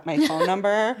and got my phone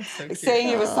number, saying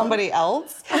it was somebody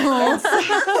else.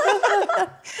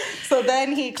 So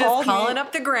then he called me. Just calling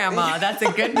up the grandma. That's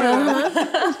a good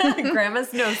move.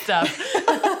 Grandmas know stuff.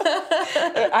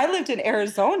 I lived in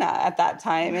Arizona at that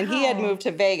time, and he had moved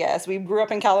to Vegas. We grew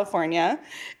up in California.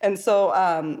 And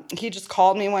so he just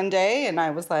called me one day, and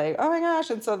I was like, oh my gosh.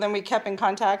 And so then we kept in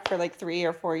contact for like 3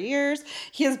 or 4 years.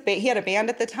 He had a band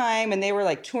at the time, and they were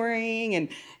like touring and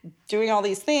doing all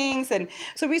these things. And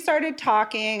so we started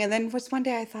talking, and then one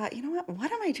day I thought, you know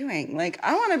what am I doing? Like,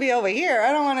 I want to be over here.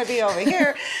 I don't want to be over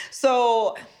here.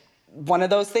 So one of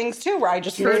those things too, where I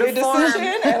just made a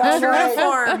decision, and I'm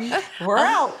like, we're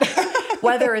out.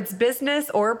 Whether it's business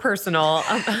or personal,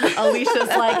 Alicia's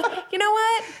like, you know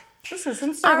what? This isn't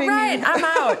All serving right, me. I'm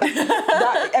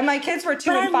out. And my kids were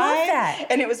 2 and 5,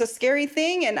 and it was a scary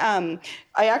thing. And I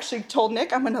actually told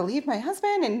Nick I'm going to leave my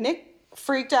husband, and Nick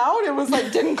freaked out. It was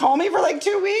like, didn't call me for like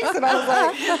 2 weeks. And I was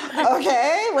like,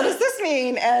 okay, what does this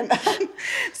mean? And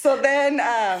so then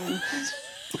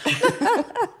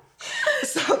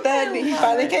he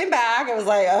finally came back. I was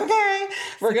like, okay,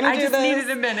 we're going to do this. I just needed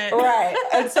a minute. Right.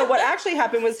 And so what actually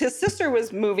happened was his sister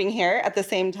was moving here at the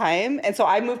same time. And so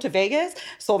I moved to Vegas,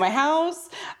 sold my house,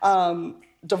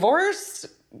 divorced,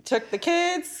 took the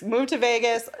kids, moved to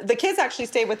Vegas. The kids actually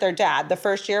stayed with their dad the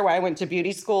first year when I went to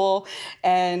beauty school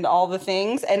and all the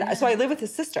things. And so I lived with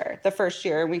his sister the first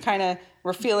year, and we kind of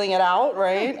were feeling it out,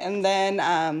 right? And then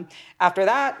after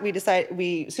that, as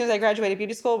soon as I graduated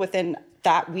beauty school, within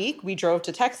that week, we drove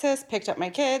to Texas, picked up my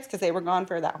kids because they were gone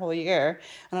for that whole year.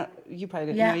 You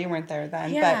probably didn't know, you weren't there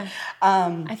then. Yeah. But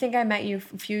I think I met you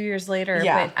a few years later,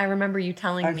 but I remember you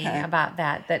telling me about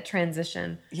that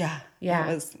transition. Yeah.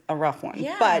 Yeah. It was a rough one.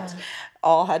 Yeah. But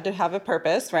all had to have a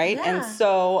purpose, right? Yeah. And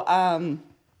so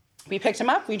we picked him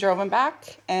up, we drove him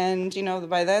back, and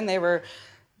by then they were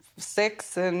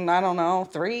 6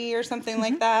 and 3 or something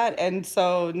like that. And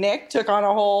so Nick took on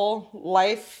a whole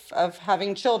life of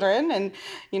having children, and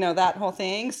that whole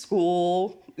thing,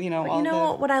 school,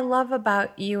 what I love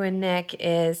about you and Nick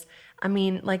is,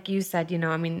 like you said,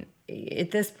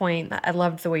 at this point, I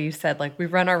loved the way you said, like, we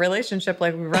run our relationship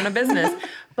like we run a business.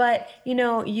 But,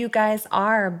 you guys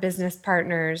are business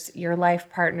partners, your life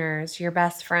partners, your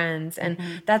best friends. And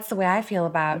that's the way I feel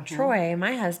about Troy,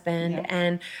 my husband.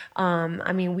 Yeah.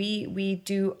 And, we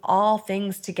do all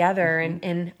things together.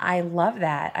 And I love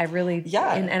that. I really,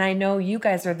 and I know you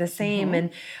guys are the same.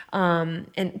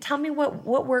 And tell me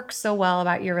what works so well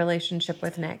about your relationship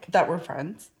with Nick. That we're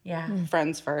friends. Yeah.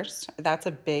 Friends first. That's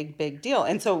a big, big deal.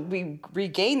 And so we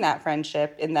regained that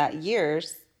friendship in that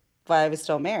years while I was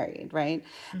still married, right?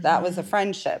 That was a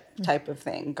friendship type of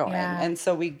thing going. Yeah. And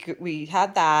so we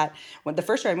had that. When the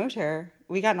first year I moved here,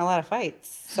 we got in a lot of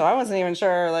fights. So I wasn't even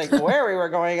sure where we were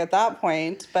going at that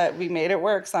point, but we made it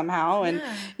work somehow. And,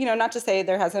 not to say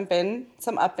there hasn't been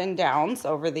some up and downs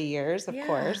over the years, of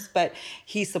course, but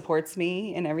he supports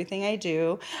me in everything I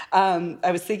do.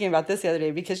 I was thinking about this the other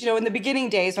day because, in the beginning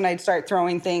days when I'd start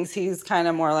throwing things, he's kind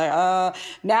of more like,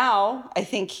 now I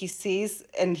think he sees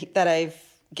that I've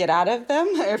get out of them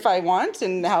if I want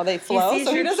and how they flow. He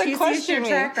doesn't question me. He sees your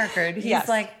track record. He's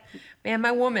like, man,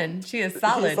 my woman, she is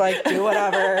solid. He's like, do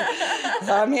whatever.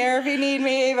 I'm here if you need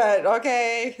me, but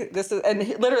okay.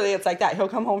 Literally it's like that. He'll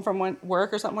come home from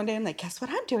work or something one day and like, guess what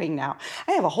I'm doing now?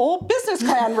 I have a whole business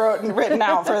plan written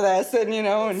out for this. And,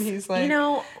 and he's like,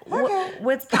 okay.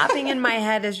 What's popping in my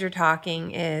head as you're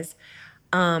talking is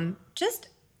just,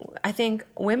 I think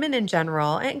women in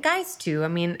general, and guys too,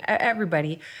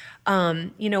 everybody,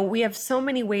 we have so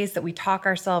many ways that we talk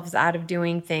ourselves out of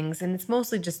doing things, and it's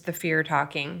mostly just the fear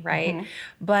talking, right?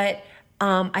 But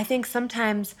I think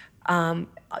sometimes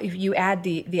if you add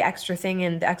the extra thing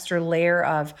in, the extra layer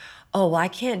of, oh, well, I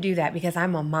can't do that because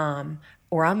I'm a mom,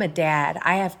 or I'm a dad,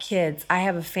 I have kids, I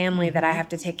have a family that I have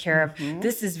to take care of.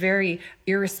 This is very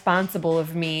irresponsible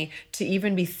of me to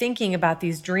even be thinking about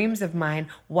these dreams of mine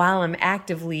while I'm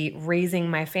actively raising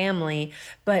my family.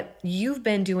 But you've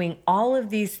been doing all of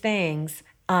these things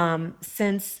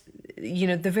since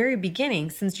the very beginning,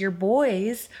 since your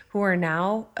boys who are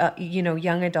now,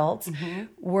 young adults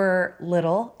were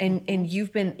little and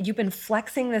you've been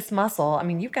flexing this muscle. I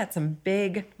mean, you've got some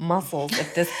big muscles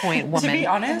at this point, woman. To be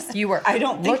honest, I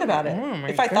don't think about it.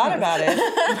 If I thought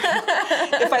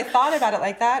about it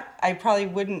like that, I probably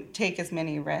wouldn't take as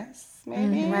many risks.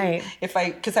 Maybe. Right.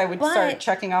 Because I would start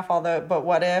checking off all the, but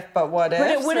what if. But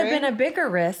it would have been a bigger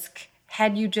risk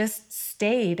had you just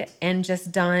stayed and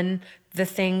just done the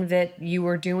thing that you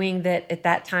were doing that at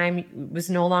that time was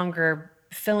no longer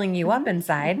filling you up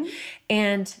inside.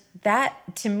 And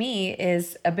that to me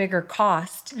is a bigger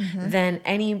cost than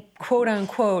any quote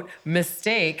unquote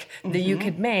mistake that you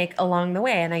could make along the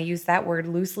way. And I use that word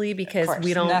loosely because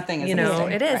we don't, nothing is a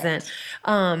mistake, it isn't.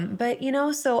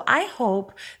 But so I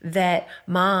hope that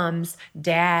moms,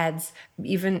 dads,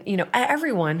 even,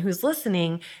 everyone who's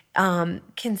listening,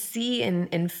 can see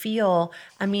and feel,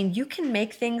 I mean, you can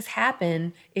make things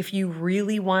happen if you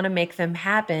really want to make them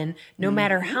happen, no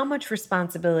matter how much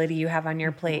responsibility you have on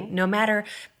your plate, no matter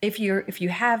if you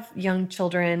have young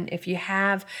children, if you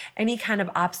have any kind of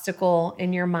obstacle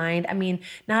in your mind. I mean,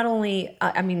 not only,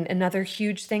 another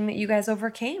huge thing that you guys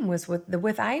overcame was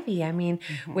with Ivy. I mean,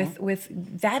 with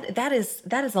that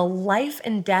is a life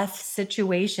and death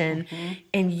situation,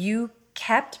 and you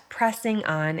kept pressing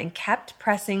on and kept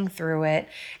pressing through it.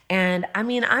 And I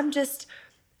mean, I'm just,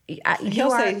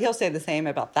 he'll say the same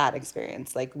about that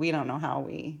experience. Like, we don't know how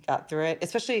we got through it,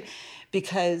 especially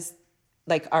because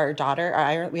like our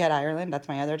daughter, we had Ireland, that's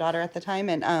my other daughter at the time.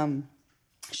 And,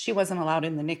 she wasn't allowed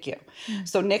in the NICU.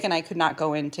 So Nick and I could not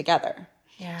go in together.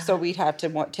 Yeah. So we'd have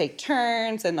to take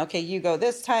turns and, okay, you go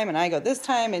this time and I go this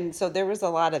time. And so there was a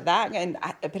lot of that.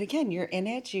 But again, you're in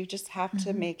it. You just have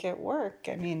to make it work.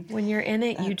 I mean, when you're in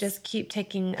it, you just keep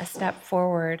taking a step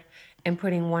forward and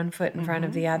putting one foot in front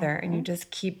of the other, and you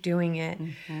just keep doing it.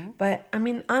 But I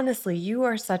mean, honestly, you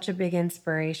are such a big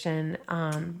inspiration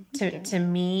to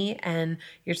me, and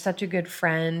you're such a good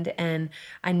friend, and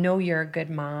I know you're a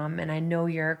good mom, and I know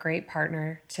you're a great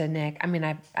partner to Nick. I mean,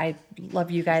 I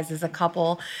love you guys as a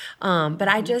couple, but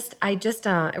I just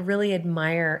really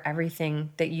admire everything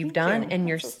that you've done, and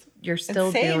you're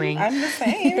still doing. I'm the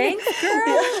same. Thanks,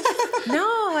 girl.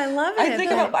 No, I love it.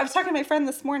 I was talking to my friend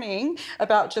this morning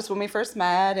about just when we first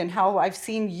met and how I've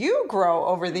seen you grow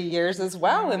over the years as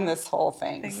well in this whole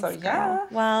thing. Thanks, so yeah. Girl.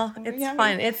 Well, it's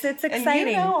fun. It's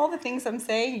exciting. And all the things I'm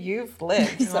saying, you've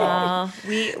lived. So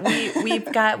we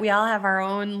all have our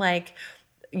own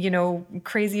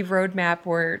crazy roadmap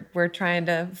we're trying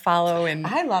to follow, and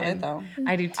I love it though.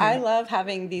 I do too. I love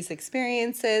having these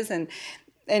experiences and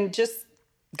just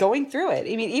going through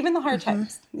it. I mean, even the hard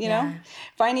times, you know,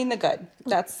 finding the good.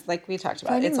 That's like we talked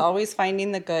about. It's always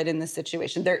finding the good in the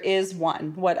situation. There is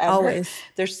one, whatever. Always.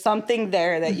 There's something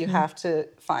there that you have to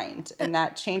find, and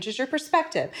that changes your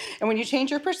perspective. And when you change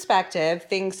your perspective,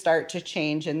 things start to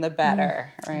change in the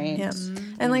better, right? Yeah.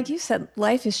 And like you said,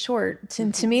 life is short.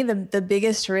 To me, the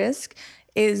biggest risk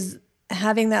is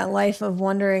having that life of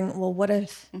wondering, well, what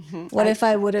if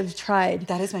I would have tried?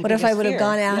 That is my What if I would have fear.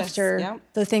 gone after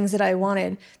the things that I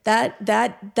wanted?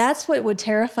 That's what would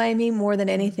terrify me more than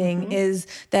anything, is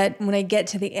that when I get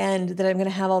to the end, that I'm going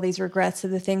to have all these regrets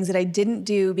of the things that I didn't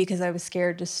do because I was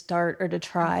scared to start or to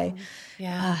try.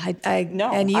 Yeah. I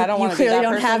don't you want to clearly be that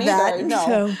don't have either.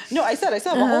 that. No, I said a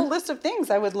whole list of things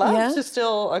I would love to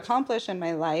still accomplish in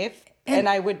my life. And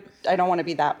I don't want to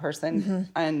be that person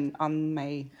and on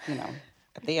my,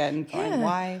 at the end going,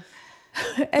 why?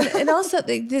 and also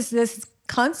this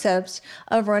concept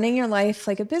of running your life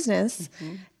like a business,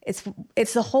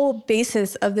 it's the whole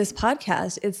basis of this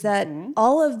podcast. It's that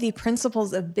all of the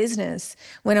principles of business,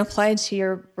 when applied to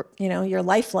your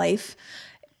life,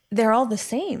 they're all the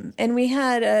same. And we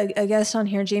had a guest on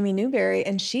here, Jamie Newberry,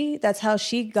 and that's how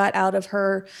she got out of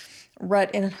her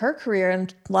rut in her career,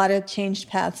 and a lot of changed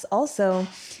paths also.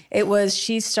 It was,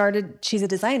 she's a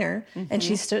designer, and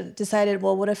she decided,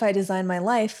 well, what if I design my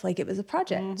life like it was a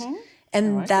project?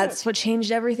 And that's what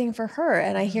changed everything for her.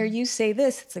 And I hear you say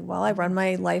this, it's like, well, I run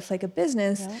my life like a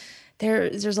business.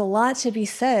 There's a lot to be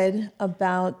said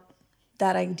about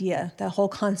that idea, that whole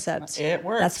concept. It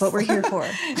works. That's what we're here for.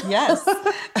 Yes.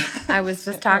 I was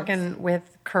just talking with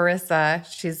Carissa.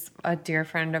 She's a dear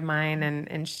friend of mine,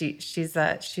 and she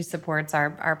supports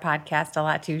our podcast a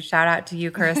lot too. Shout out to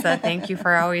you, Carissa. Thank you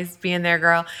for always being there,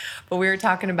 girl. But we were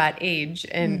talking about age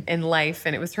and life,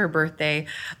 and it was her birthday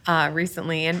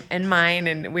recently, and mine,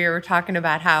 and we were talking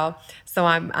about how. So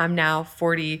I'm now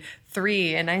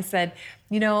 43, and I said,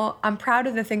 I'm proud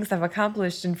of the things I've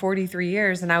accomplished in 43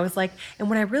 years. And I was like, and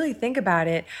when I really think about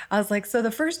it, I was like, so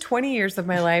the first 20 years of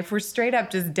my life were straight up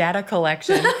just data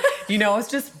collection. I was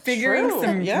just figuring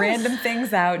some random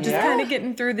things out, just kind of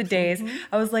getting through the days.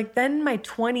 I was like, then my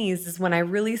 20s is when I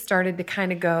really started to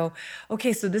kind of go,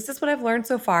 okay, so this is what I've learned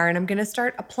so far, and I'm going to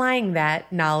start applying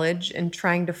that knowledge and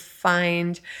trying to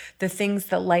find the things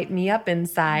that light me up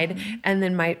inside. And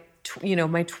then my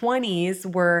 20s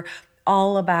were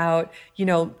all about,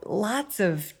 lots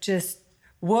of just,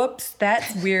 whoops,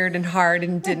 that's weird and hard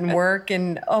and didn't work.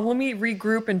 And let me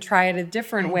regroup and try it a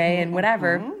different way and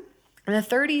whatever. In the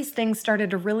 30s, things started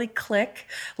to really click.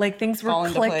 Like things were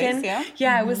clicking.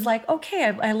 It was like, okay,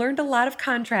 I learned a lot of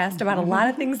contrast about a lot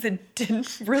of things that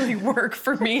didn't really work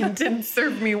for me and didn't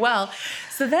serve me well.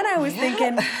 So then I was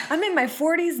thinking, I'm in my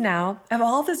 40s now. I have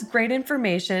all this great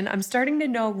information. I'm starting to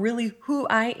know really who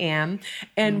I am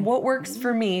and what works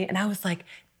for me. And I was like,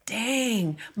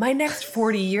 dang, my next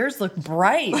 40 years look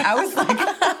bright. I was like,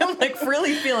 I'm like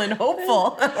really feeling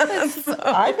hopeful.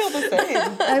 I feel the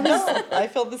same. I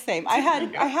feel the same. I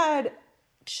had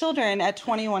children at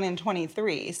 21 and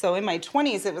 23. So in my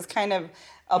 20s, it was kind of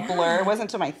a blur. It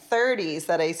wasn't until my 30s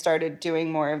that I started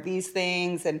doing more of these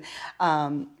things and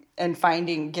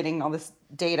getting all this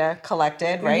data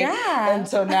collected, right? Yeah. And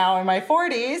so now in my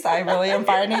 40s, I really am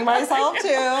finding myself too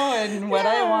and what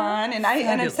I want. And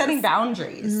I'm setting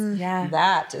boundaries.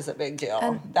 That is a big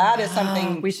deal. That is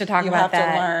something we should talk you about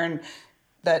have to learn.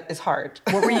 That is hard.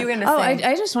 What were you going to say?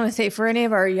 I just want to say for any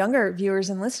of our younger viewers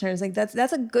and listeners, like that's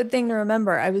a good thing to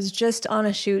remember. I was just on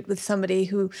a shoot with somebody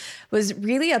who was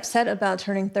really upset about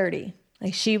turning 30.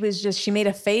 Like she made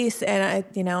a face, and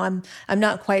I'm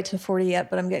not quite to 40 yet,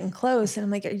 but I'm getting close. And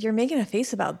I'm like, you're making a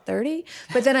face about 30?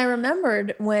 But then I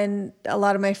remembered when a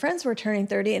lot of my friends were turning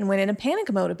 30 and went in a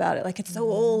panic mode about it. Like, it's so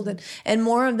old. And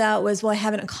more of that was, well, I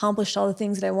haven't accomplished all the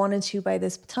things that I wanted to by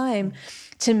this time.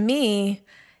 To me,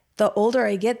 the older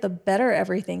I get, the better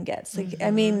everything gets. Like,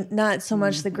 I mean, not so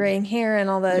much the graying hair and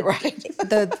all the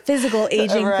the physical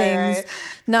aging things,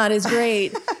 not as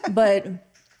great, but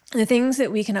the things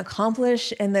that we can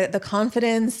accomplish and the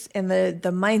confidence and the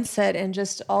mindset and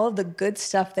just all of the good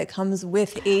stuff that comes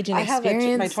with age and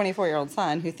experience. I have my 24-year-old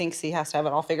son who thinks he has to have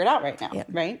it all figured out right now,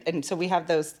 right? And so we have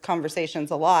those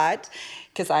conversations a lot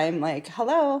because I'm like,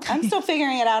 hello, I'm still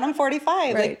figuring it out. I'm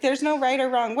 45. Like, there's no right or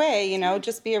wrong way,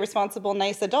 just be a responsible,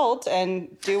 nice adult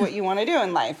and do what you want to do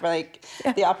in life. Like,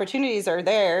 the opportunities are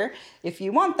there if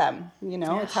you want them,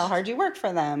 it's how hard you work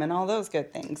for them and all those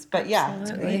good things. But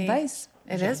it's great advice.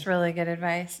 It is really good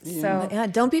advice. So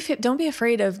don't be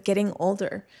afraid of getting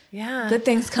older. Yeah. Good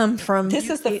things come from. This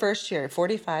is the first year.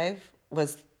 45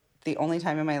 was the only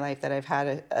time in my life that I've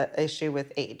had an issue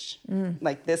with age.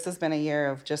 Like, this has been a year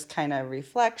of just kind of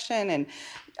reflection. And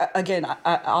again,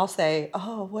 I'll say,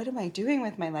 oh, what am I doing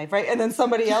with my life, right? And then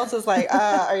somebody else is like,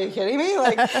 are you kidding me?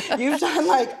 Like, you've done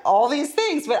like all these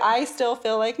things, but I still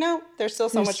feel like, no, there's still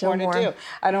so much more to do.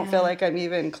 I don't feel like I'm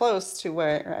even close to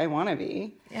where I want to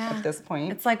be at this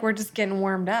point. It's like we're just getting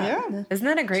warmed up. Yeah. Isn't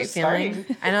that a great feeling?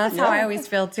 I know that's how I always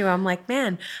feel too. I'm like,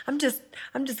 man, I'm just,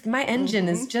 my engine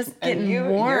is just getting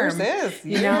warm. Yours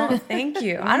is. Thank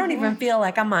you. I don't even feel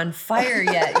like I'm on fire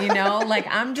yet, Like,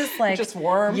 I'm just like. Just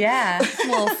warm. Yeah.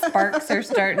 Little sparks are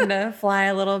starting to fly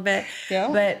a little bit. Yeah.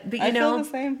 But I feel the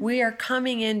same. we are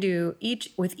coming into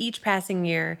with each passing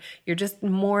year, you're just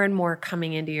more and more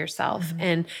coming into yourself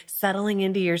and settling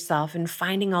into yourself and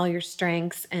finding all your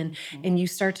strengths and you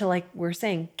start to, like we're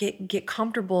saying, get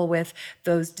comfortable with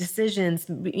those decisions,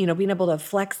 being able to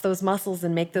flex those muscles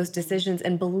and make those decisions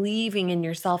and believing in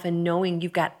yourself and knowing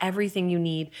you've got everything you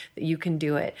need that you can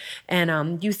do it.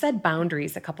 And you said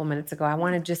boundaries a couple minutes ago. I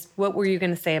want to what were you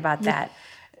going to say about that?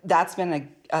 That's been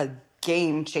a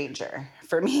game changer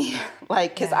for me.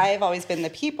 Like, because I've always been the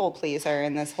people pleaser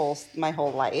in my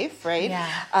whole life, right?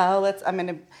 Yeah. I'm going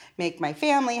to make my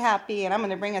family happy and I'm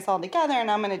going to bring us all together and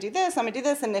I'm going to do this, I'm going to do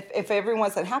this. And if everyone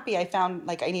wasn't happy, I found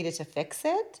like I needed to fix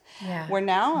it. Yeah. Where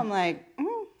now I'm like,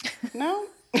 no.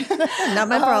 Not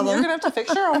my problem. You're going to have to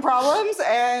fix your own problems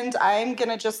and I'm going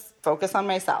to just focus on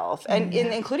myself and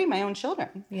including my own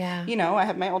children. Yeah. I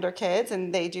have my older kids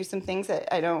and they do some things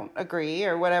that I don't agree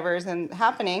or whatever is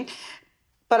happening,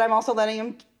 but I'm also letting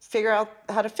them figure out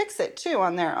how to fix it too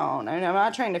on their own. I mean, I'm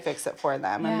not trying to fix it for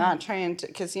them. I'm not trying to,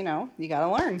 because, you got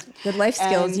to learn. Good life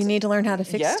skills. You need to learn how to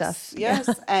fix stuff. Yes.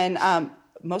 And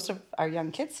most of our young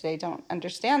kids today don't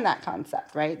understand that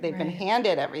concept, right? They've been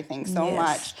handed everything so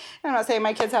much. And I'm not saying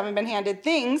my kids haven't been handed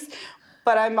things,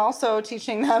 but I'm also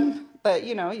teaching them that,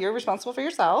 you're responsible for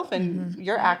yourself and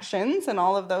your actions and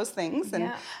all of those things.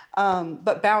 And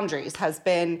but boundaries has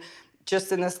been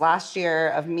just in this last year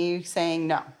of me saying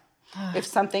no. If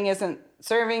something isn't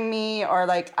serving me, or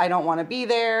like I don't want to be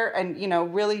there, and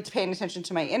really paying attention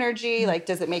to my energy. Like,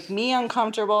 does it make me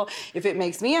uncomfortable? If it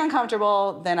makes me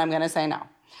uncomfortable, then I'm going to say no.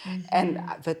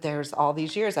 But there's all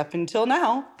these years up until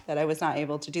now that I was not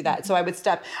able to do that. So I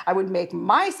would make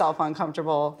myself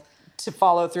uncomfortable to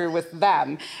follow through with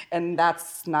them, and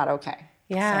that's not okay.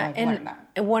 Yeah, so and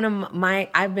one of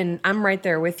I'm right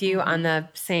there with you on the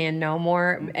saying no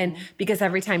more, and because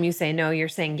every time you say no, you're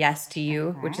saying yes to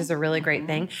you, which is a really great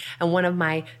thing. And one of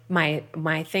my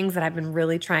things that I've been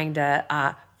really trying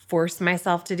to force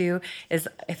myself to do is,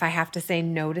 if I have to say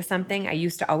no to something, I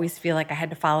used to always feel like I had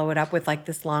to follow it up with like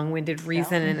this long-winded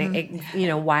reason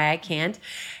and why I can't.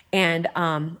 And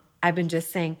I've been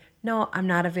just saying, no, I'm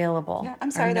not available. Yeah,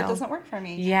 I'm sorry, that doesn't work for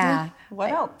me. Yeah.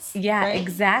 What else? Yeah, right?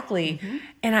 Exactly.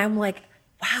 And I'm like,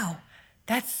 wow,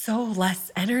 that's so less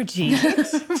energy to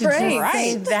just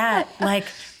say that. Like,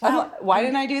 wow. Why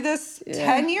didn't I do this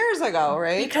 10 years ago,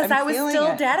 right? Because I was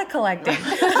still data collecting.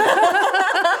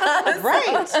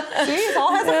 Right. See, it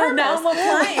all has a purpose. Now I'm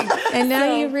applying. And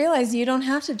now you realize you don't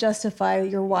have to justify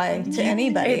your why to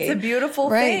anybody. It's a beautiful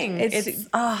thing. It's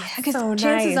because so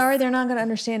chances nice. are they're not going to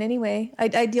understand anyway.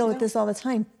 I deal with this all the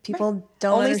time. People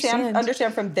don't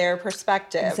understand from their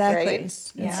perspective, exactly.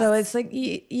 right? Yeah. So it's like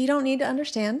you don't need to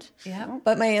understand. Yeah.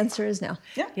 But my answer is no.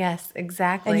 Yeah. Yes,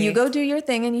 exactly. And you go do your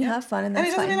thing and you have fun, and that's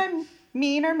it doesn't fine. mean I'm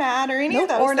mean or mad or any of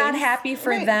those or things. not happy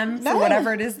for them for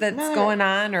whatever it is that's going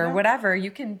on or whatever.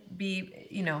 You can be,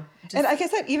 just... And like I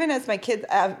said, even as my kids,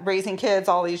 raising kids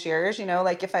all these years,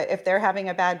 like if they're having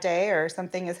a bad day or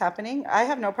something is happening, I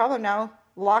have no problem now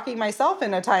locking myself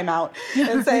in a timeout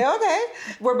and say, okay,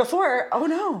 where before, oh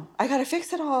no, I got to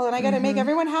fix it all and I got to make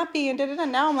everyone happy and da-da-da.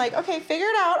 Now I'm like, okay, figure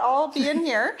it out. I'll be in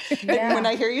here. And when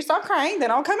I hear you stop crying,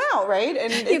 then I'll come out, right?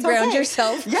 And you ground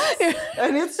yourself. Yes.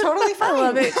 And it's totally fine. I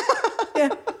love it. Yeah.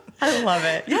 I love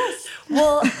it. Yes.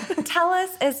 Well, tell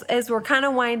us as we're kind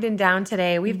of winding down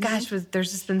today.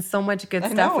 There's just been so much good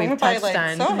stuff we've touched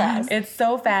on. So fast. It's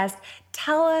so fast.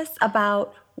 Tell us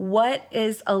about what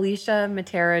is Alicia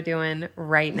Mattera doing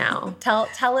right now.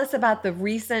 Tell us about the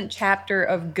recent chapter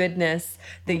of goodness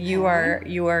that you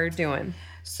are doing.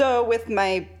 So with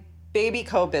my baby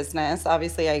co-business,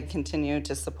 obviously I continue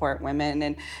to support women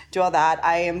and do all that.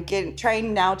 I am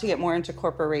trying now to get more into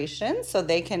corporations so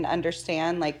they can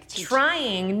understand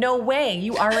Trying? No way.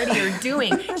 You already are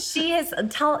doing.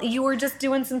 You were just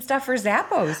doing some stuff for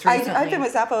Zappos recently. I've been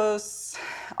with Zappos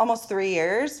almost 3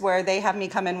 years, where they have me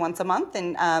come in once a month,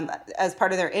 and as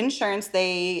part of their insurance,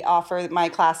 they offer my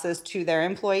classes to their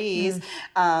employees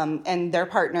and their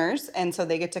partners, and so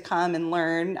they get to come and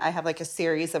learn. I have a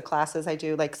series of classes. I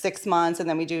do 6 months, and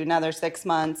then we do another 6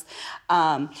 months.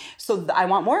 So I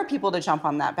want more people to jump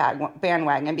on that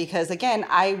bandwagon, because again,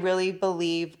 I really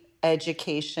believe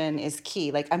education is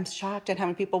key. I'm shocked at how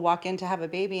many people walk in to have a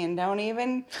baby and don't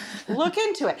even look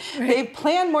into it. Right. They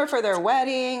plan more for their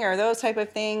wedding or those type of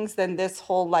things than this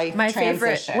whole life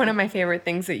transition. One of my favorite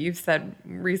things that you've said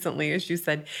recently is you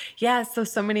said,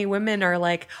 so many women are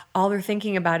all they're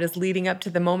thinking about is leading up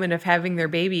to the moment of having their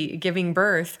baby, giving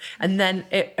birth, and then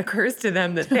it occurs to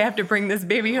them that they have to bring this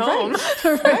baby home.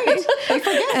 Right. They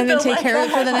forget. And then take care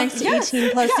of it for the next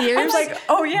 18 plus years.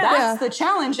 That's the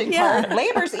challenging part.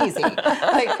 Labor's easy.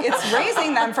 It's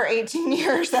raising them for 18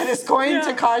 years that is going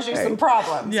to cause you some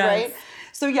problems, right?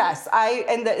 So yes,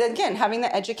 again, having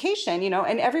the education,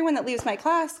 and everyone that leaves my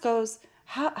class goes,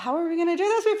 how are we going to do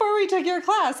this before we took your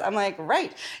class? I'm like,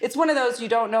 right. It's one of those, you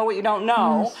don't know what you don't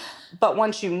know. But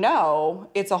once you know,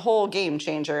 it's a whole game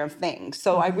changer of things.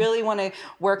 So I really want to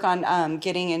work on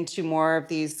getting into more of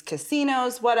these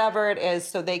casinos, whatever it is,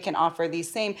 so they can offer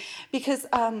these same, because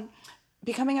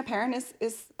becoming a parent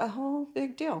is a whole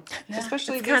big deal,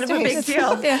 especially it's these kind days. Of a big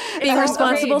deal. Being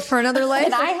responsible for another life.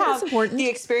 And I have the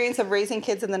experience of raising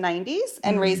kids in the 90s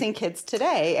and raising kids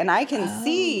today. And I can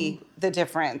see the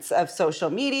difference of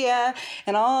social media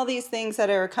and all these things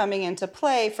that are coming into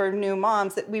play for new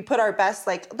moms, that we put our best,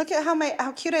 look at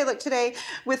how cute I look today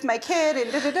with my kid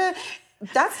and da-da-da.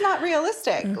 That's not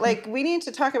realistic. We need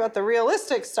to talk about the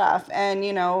realistic stuff, and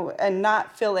and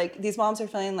not feel like these moms are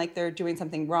feeling like they're doing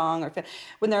something wrong, or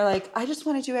when they're like, I just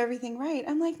want to do everything right.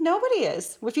 I'm like, nobody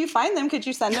is. If you find them, could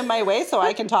you send them my way so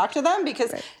I can talk to them?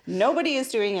 Because nobody is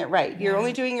doing it right. You're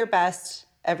only doing your best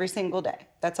every single day.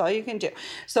 That's all you can do.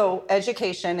 So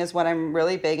education is what I'm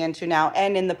really big into now,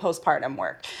 and in the postpartum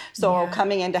work. So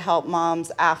coming in to help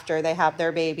moms after they have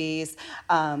their babies,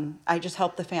 I just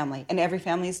help the family, and every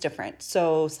family is different.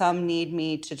 So some need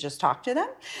me to just talk to them.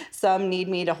 Some need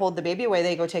me to hold the baby while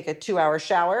they go take a 2-hour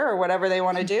shower or whatever they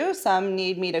want to do. Some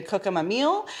need me to cook them a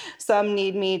meal. Some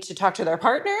need me to talk to their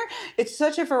partner. It's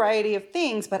such a variety of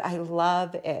things, but I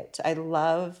love it. I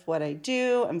love what I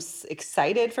do. I'm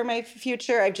excited for my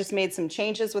future. I've just made some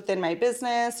changes within my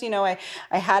business. I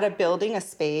had a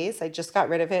space. I just got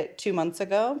rid of it 2 months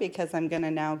ago because I'm going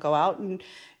to now go out and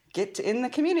get in the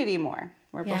community more.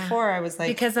 Where before I was like,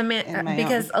 because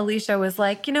Alicia was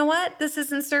like, you know what? This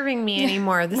isn't serving me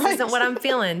anymore. This isn't what I'm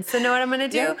feeling. So know what I'm going to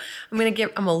do? Yeah. I'm going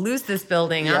to lose this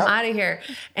building. I'm out of here.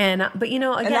 And, but again.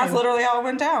 And that's literally how it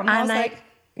went down. I was like,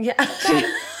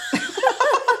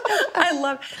 I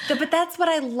love that, but that's what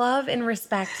I love and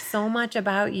respect so much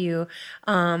about you.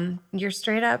 Your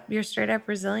straight up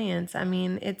resilience. I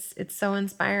mean, it's so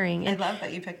inspiring. I love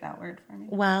that you picked that word for me.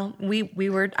 Well,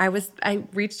 I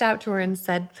reached out to her and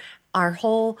said, our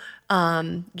whole,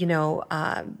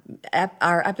 our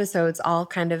episodes all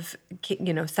kind of,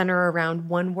 center around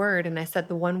one word. And I said,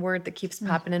 the one word that keeps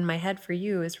popping in my head for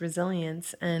you is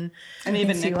resilience. And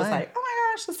even Nick was like, oh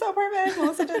my gosh, that's so perfect.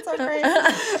 Melissa did so great.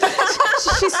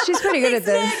 she's pretty good at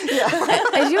this. Yeah.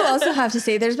 I do also have to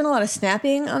say, there's been a lot of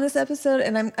snapping on this episode,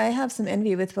 and I have some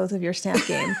envy with both of your snap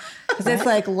game because it's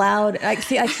like loud.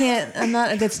 I'm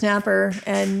not a good snapper,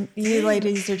 and you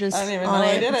ladies are just I don't even on know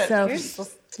it. I did it. So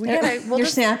you're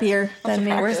snappier than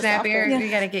me. We're snappier. Yeah. We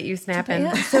got to get you snapping.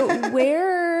 Yeah.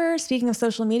 So speaking of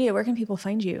social media, where can people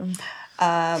find you?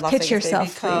 Las Pitch Vegas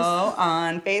yourself, Baby Co.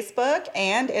 on Facebook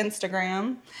and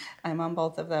Instagram. I'm on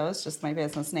both of those, just my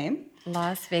business name.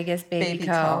 Las Vegas Baby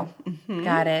Co. Mm-hmm.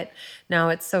 Got it. No,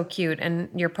 it's so cute, and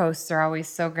your posts are always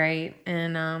so great.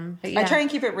 And I try and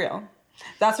keep it real.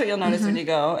 That's what you'll notice when you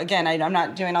go. Again, I'm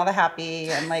not doing all the happy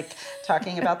and like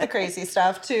talking about the crazy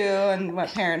stuff too, and what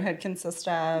parenthood consists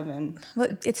of. And well,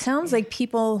 it sounds like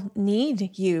people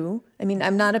need you. I mean,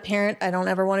 I'm not a parent. I don't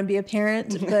ever want to be a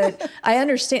parent, but I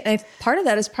understand. Part of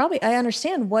that is probably I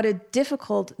understand what a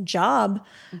difficult job.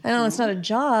 I know it's not a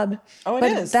job, but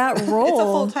is. That role. It's a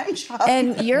full-time job.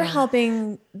 And you're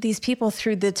helping these people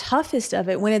through the toughest of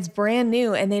it when it's brand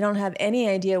new and they don't have any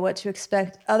idea what to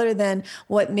expect other than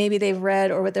what maybe they've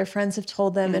read or what their friends have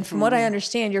told them. And from what I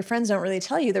understand, your friends don't really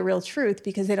tell you the real truth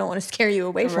because they don't want to scare you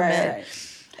away from it. Right.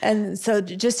 And so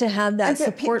just to have that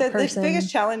support person. The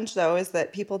biggest challenge, though, is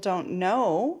that people don't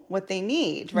know what they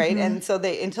need, right? And so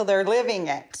until they're living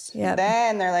it,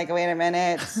 then they're like, wait a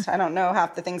minute, I don't know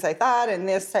half the things I thought and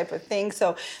this type of thing.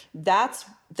 So that's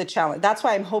the challenge. That's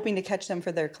why I'm hoping to catch them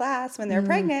for their class when they're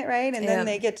pregnant, right? And then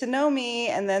they get to know me,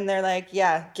 and then they're like,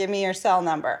 yeah, give me your cell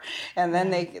number. And then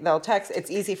they'll text.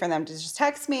 It's easy for them to just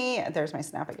text me. There's my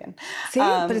snap again. See,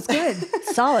 but it's good.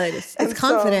 It's solid. It's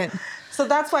confident. So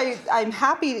that's why I'm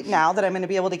happy now that I'm going to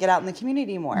be able to get out in the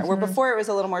community more. Where before it was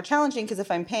a little more challenging because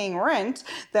if I'm paying rent,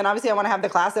 then obviously I want to have the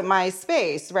class at my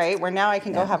space, right? Where now I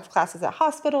can go have classes at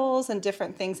hospitals and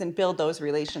different things and build those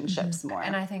relationships more.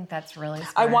 And I think that's really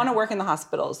smart. I want to work in the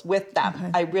hospitals with them.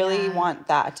 Okay. I really want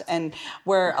that. And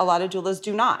where a lot of doulas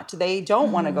do not. They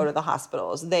don't want to go to the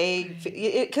hospitals.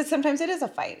 Because sometimes it is a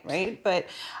fight, right? But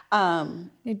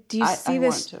do you see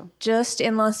this just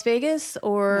in Las Vegas,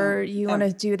 or you want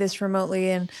to do this remotely?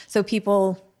 And so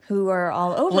people who are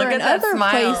all over in other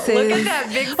places. Look at that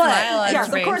big smile on yes,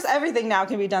 your of course, everything now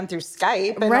can be done through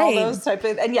Skype and all those type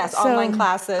of, and yes, online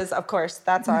classes, of course,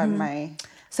 that's on my...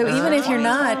 So even if you're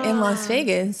not in Las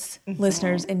Vegas,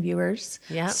 listeners and viewers,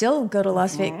 still go to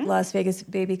Las Vegas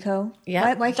Baby Co.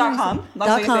 Yeah. .com.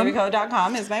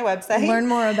 LasVegasBabyCo.com is my website. Learn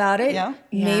more about it. Yeah.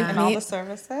 And all the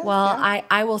services. Well,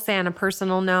 I will say on a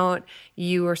personal note,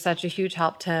 you were such a huge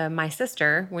help to my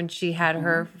sister when she had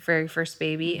her very first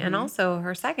baby and also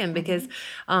her second because,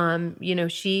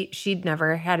 she'd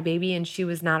never had a baby and she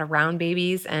was not around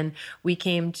babies. And we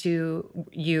came to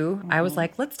you. I was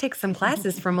like, let's take some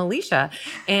classes from Alicia.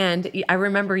 And I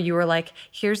remember you were like,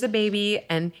 here's a baby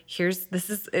and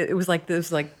it was like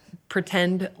this like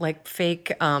pretend like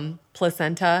fake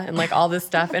placenta and like all this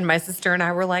stuff. And my sister and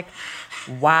I were like,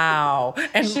 wow.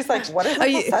 And she's like, what is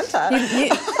a placenta?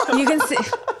 You can see,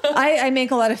 I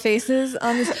make a lot of faces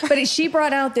on this, but she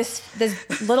brought out this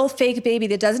little fake baby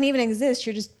that doesn't even exist.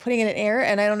 You're just putting it in air.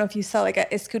 And I don't know if you saw, like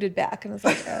it scooted back and was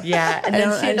like, yeah. And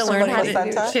then she had to learn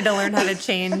how to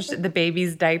change the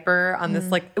baby's diaper on this.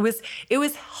 Like, it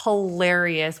was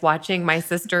hilarious watching my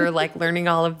sister, like learning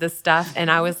all of this stuff.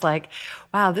 And I was like,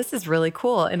 wow, this is really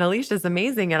cool. And Alicia's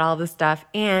amazing at all this stuff.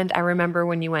 And I remember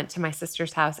when you went to my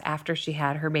sister's house after she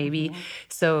had her baby,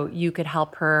 so you could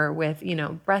help her with,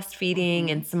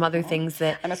 breastfeeding and some other things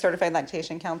that. I'm a certified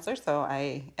lactation counselor, so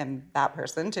I am that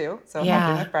person too. So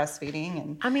helping with breastfeeding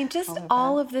and. I mean, just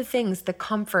all of the things, the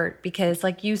comfort, because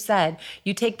like you said,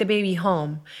 you take the baby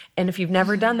home. And if you've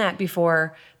never done that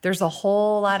before, there's a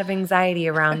whole lot of anxiety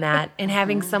around that. And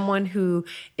having someone who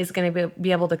is going to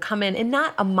be able to come in, and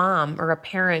not a mom or a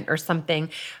parent or something.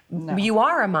 No. You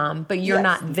are a mom, but you're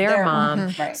not their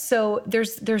mom. Right. So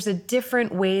there's a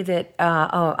different way that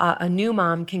a new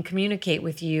mom can communicate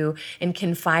with you and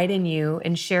confide in you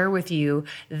and share with you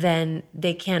than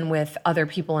they can with other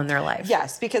people in their life.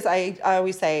 Yes, because I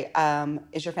always say,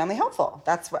 is your family helpful?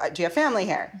 Do you have family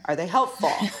here? Are they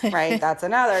helpful? Right? That's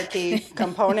another key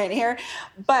component here.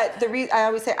 But I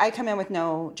always say I come in with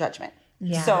no judgment.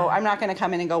 Yeah. So I'm not going to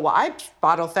come in and go, well, I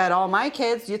bottle fed all my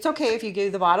kids. It's okay if you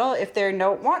give the bottle if they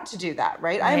don't want to do that,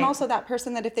 right? I'm also that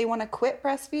person that if they want to quit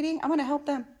breastfeeding, I'm going to help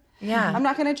them. Yeah. I'm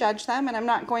not going to judge them, and I'm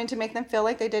not going to make them feel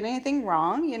like they did anything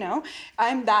wrong,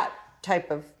 I'm that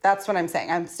that's what I'm saying.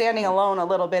 I'm standing alone a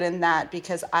little bit in that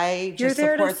because I just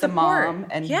support the mom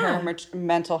and her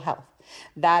mental health.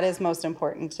 That is most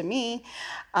important to me.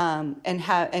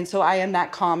 And so I am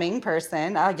that calming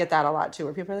person. I get that a lot too,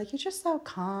 where people are like, you're just so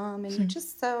calm and you're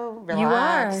just so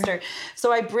relaxed. You are.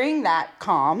 So I bring that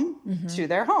calm to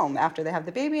their home after they have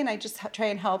the baby, and I just try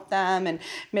and help them and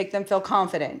make them feel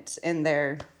confident in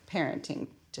their parenting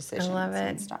decisions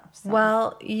and stuff. So.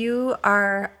 Well, you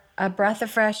are a breath of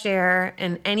fresh air,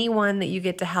 and anyone that you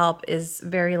get to help is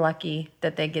very lucky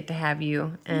that they get to have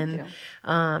you. And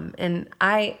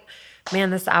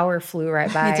this hour flew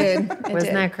right by. It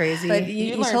Wasn't that crazy? But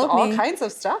you learned told all kinds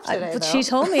of stuff today. She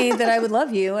told me that I would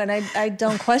love you, and I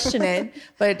don't question it.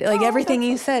 But everything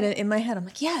you said in my head, I'm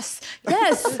like, yes.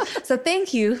 So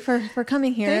thank you for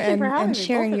coming here and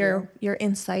sharing your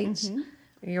insights. Mm-hmm.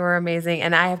 You're amazing.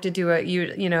 And I have to do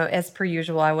as per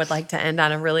usual, I would like to end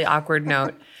on a really awkward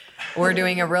note. We're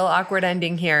doing a real awkward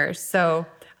ending here. So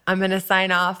I'm going to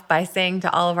sign off by saying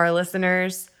to all of our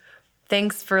listeners,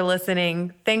 thanks for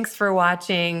listening. Thanks for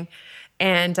watching.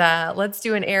 And let's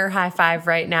do an air high five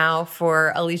right now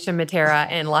for Alicia Mattera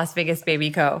and Las Vegas Baby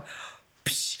Co.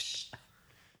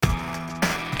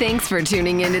 Thanks for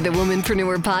tuning into the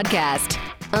Womanpreneur Podcast.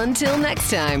 Until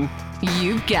next time,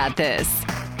 you've got this.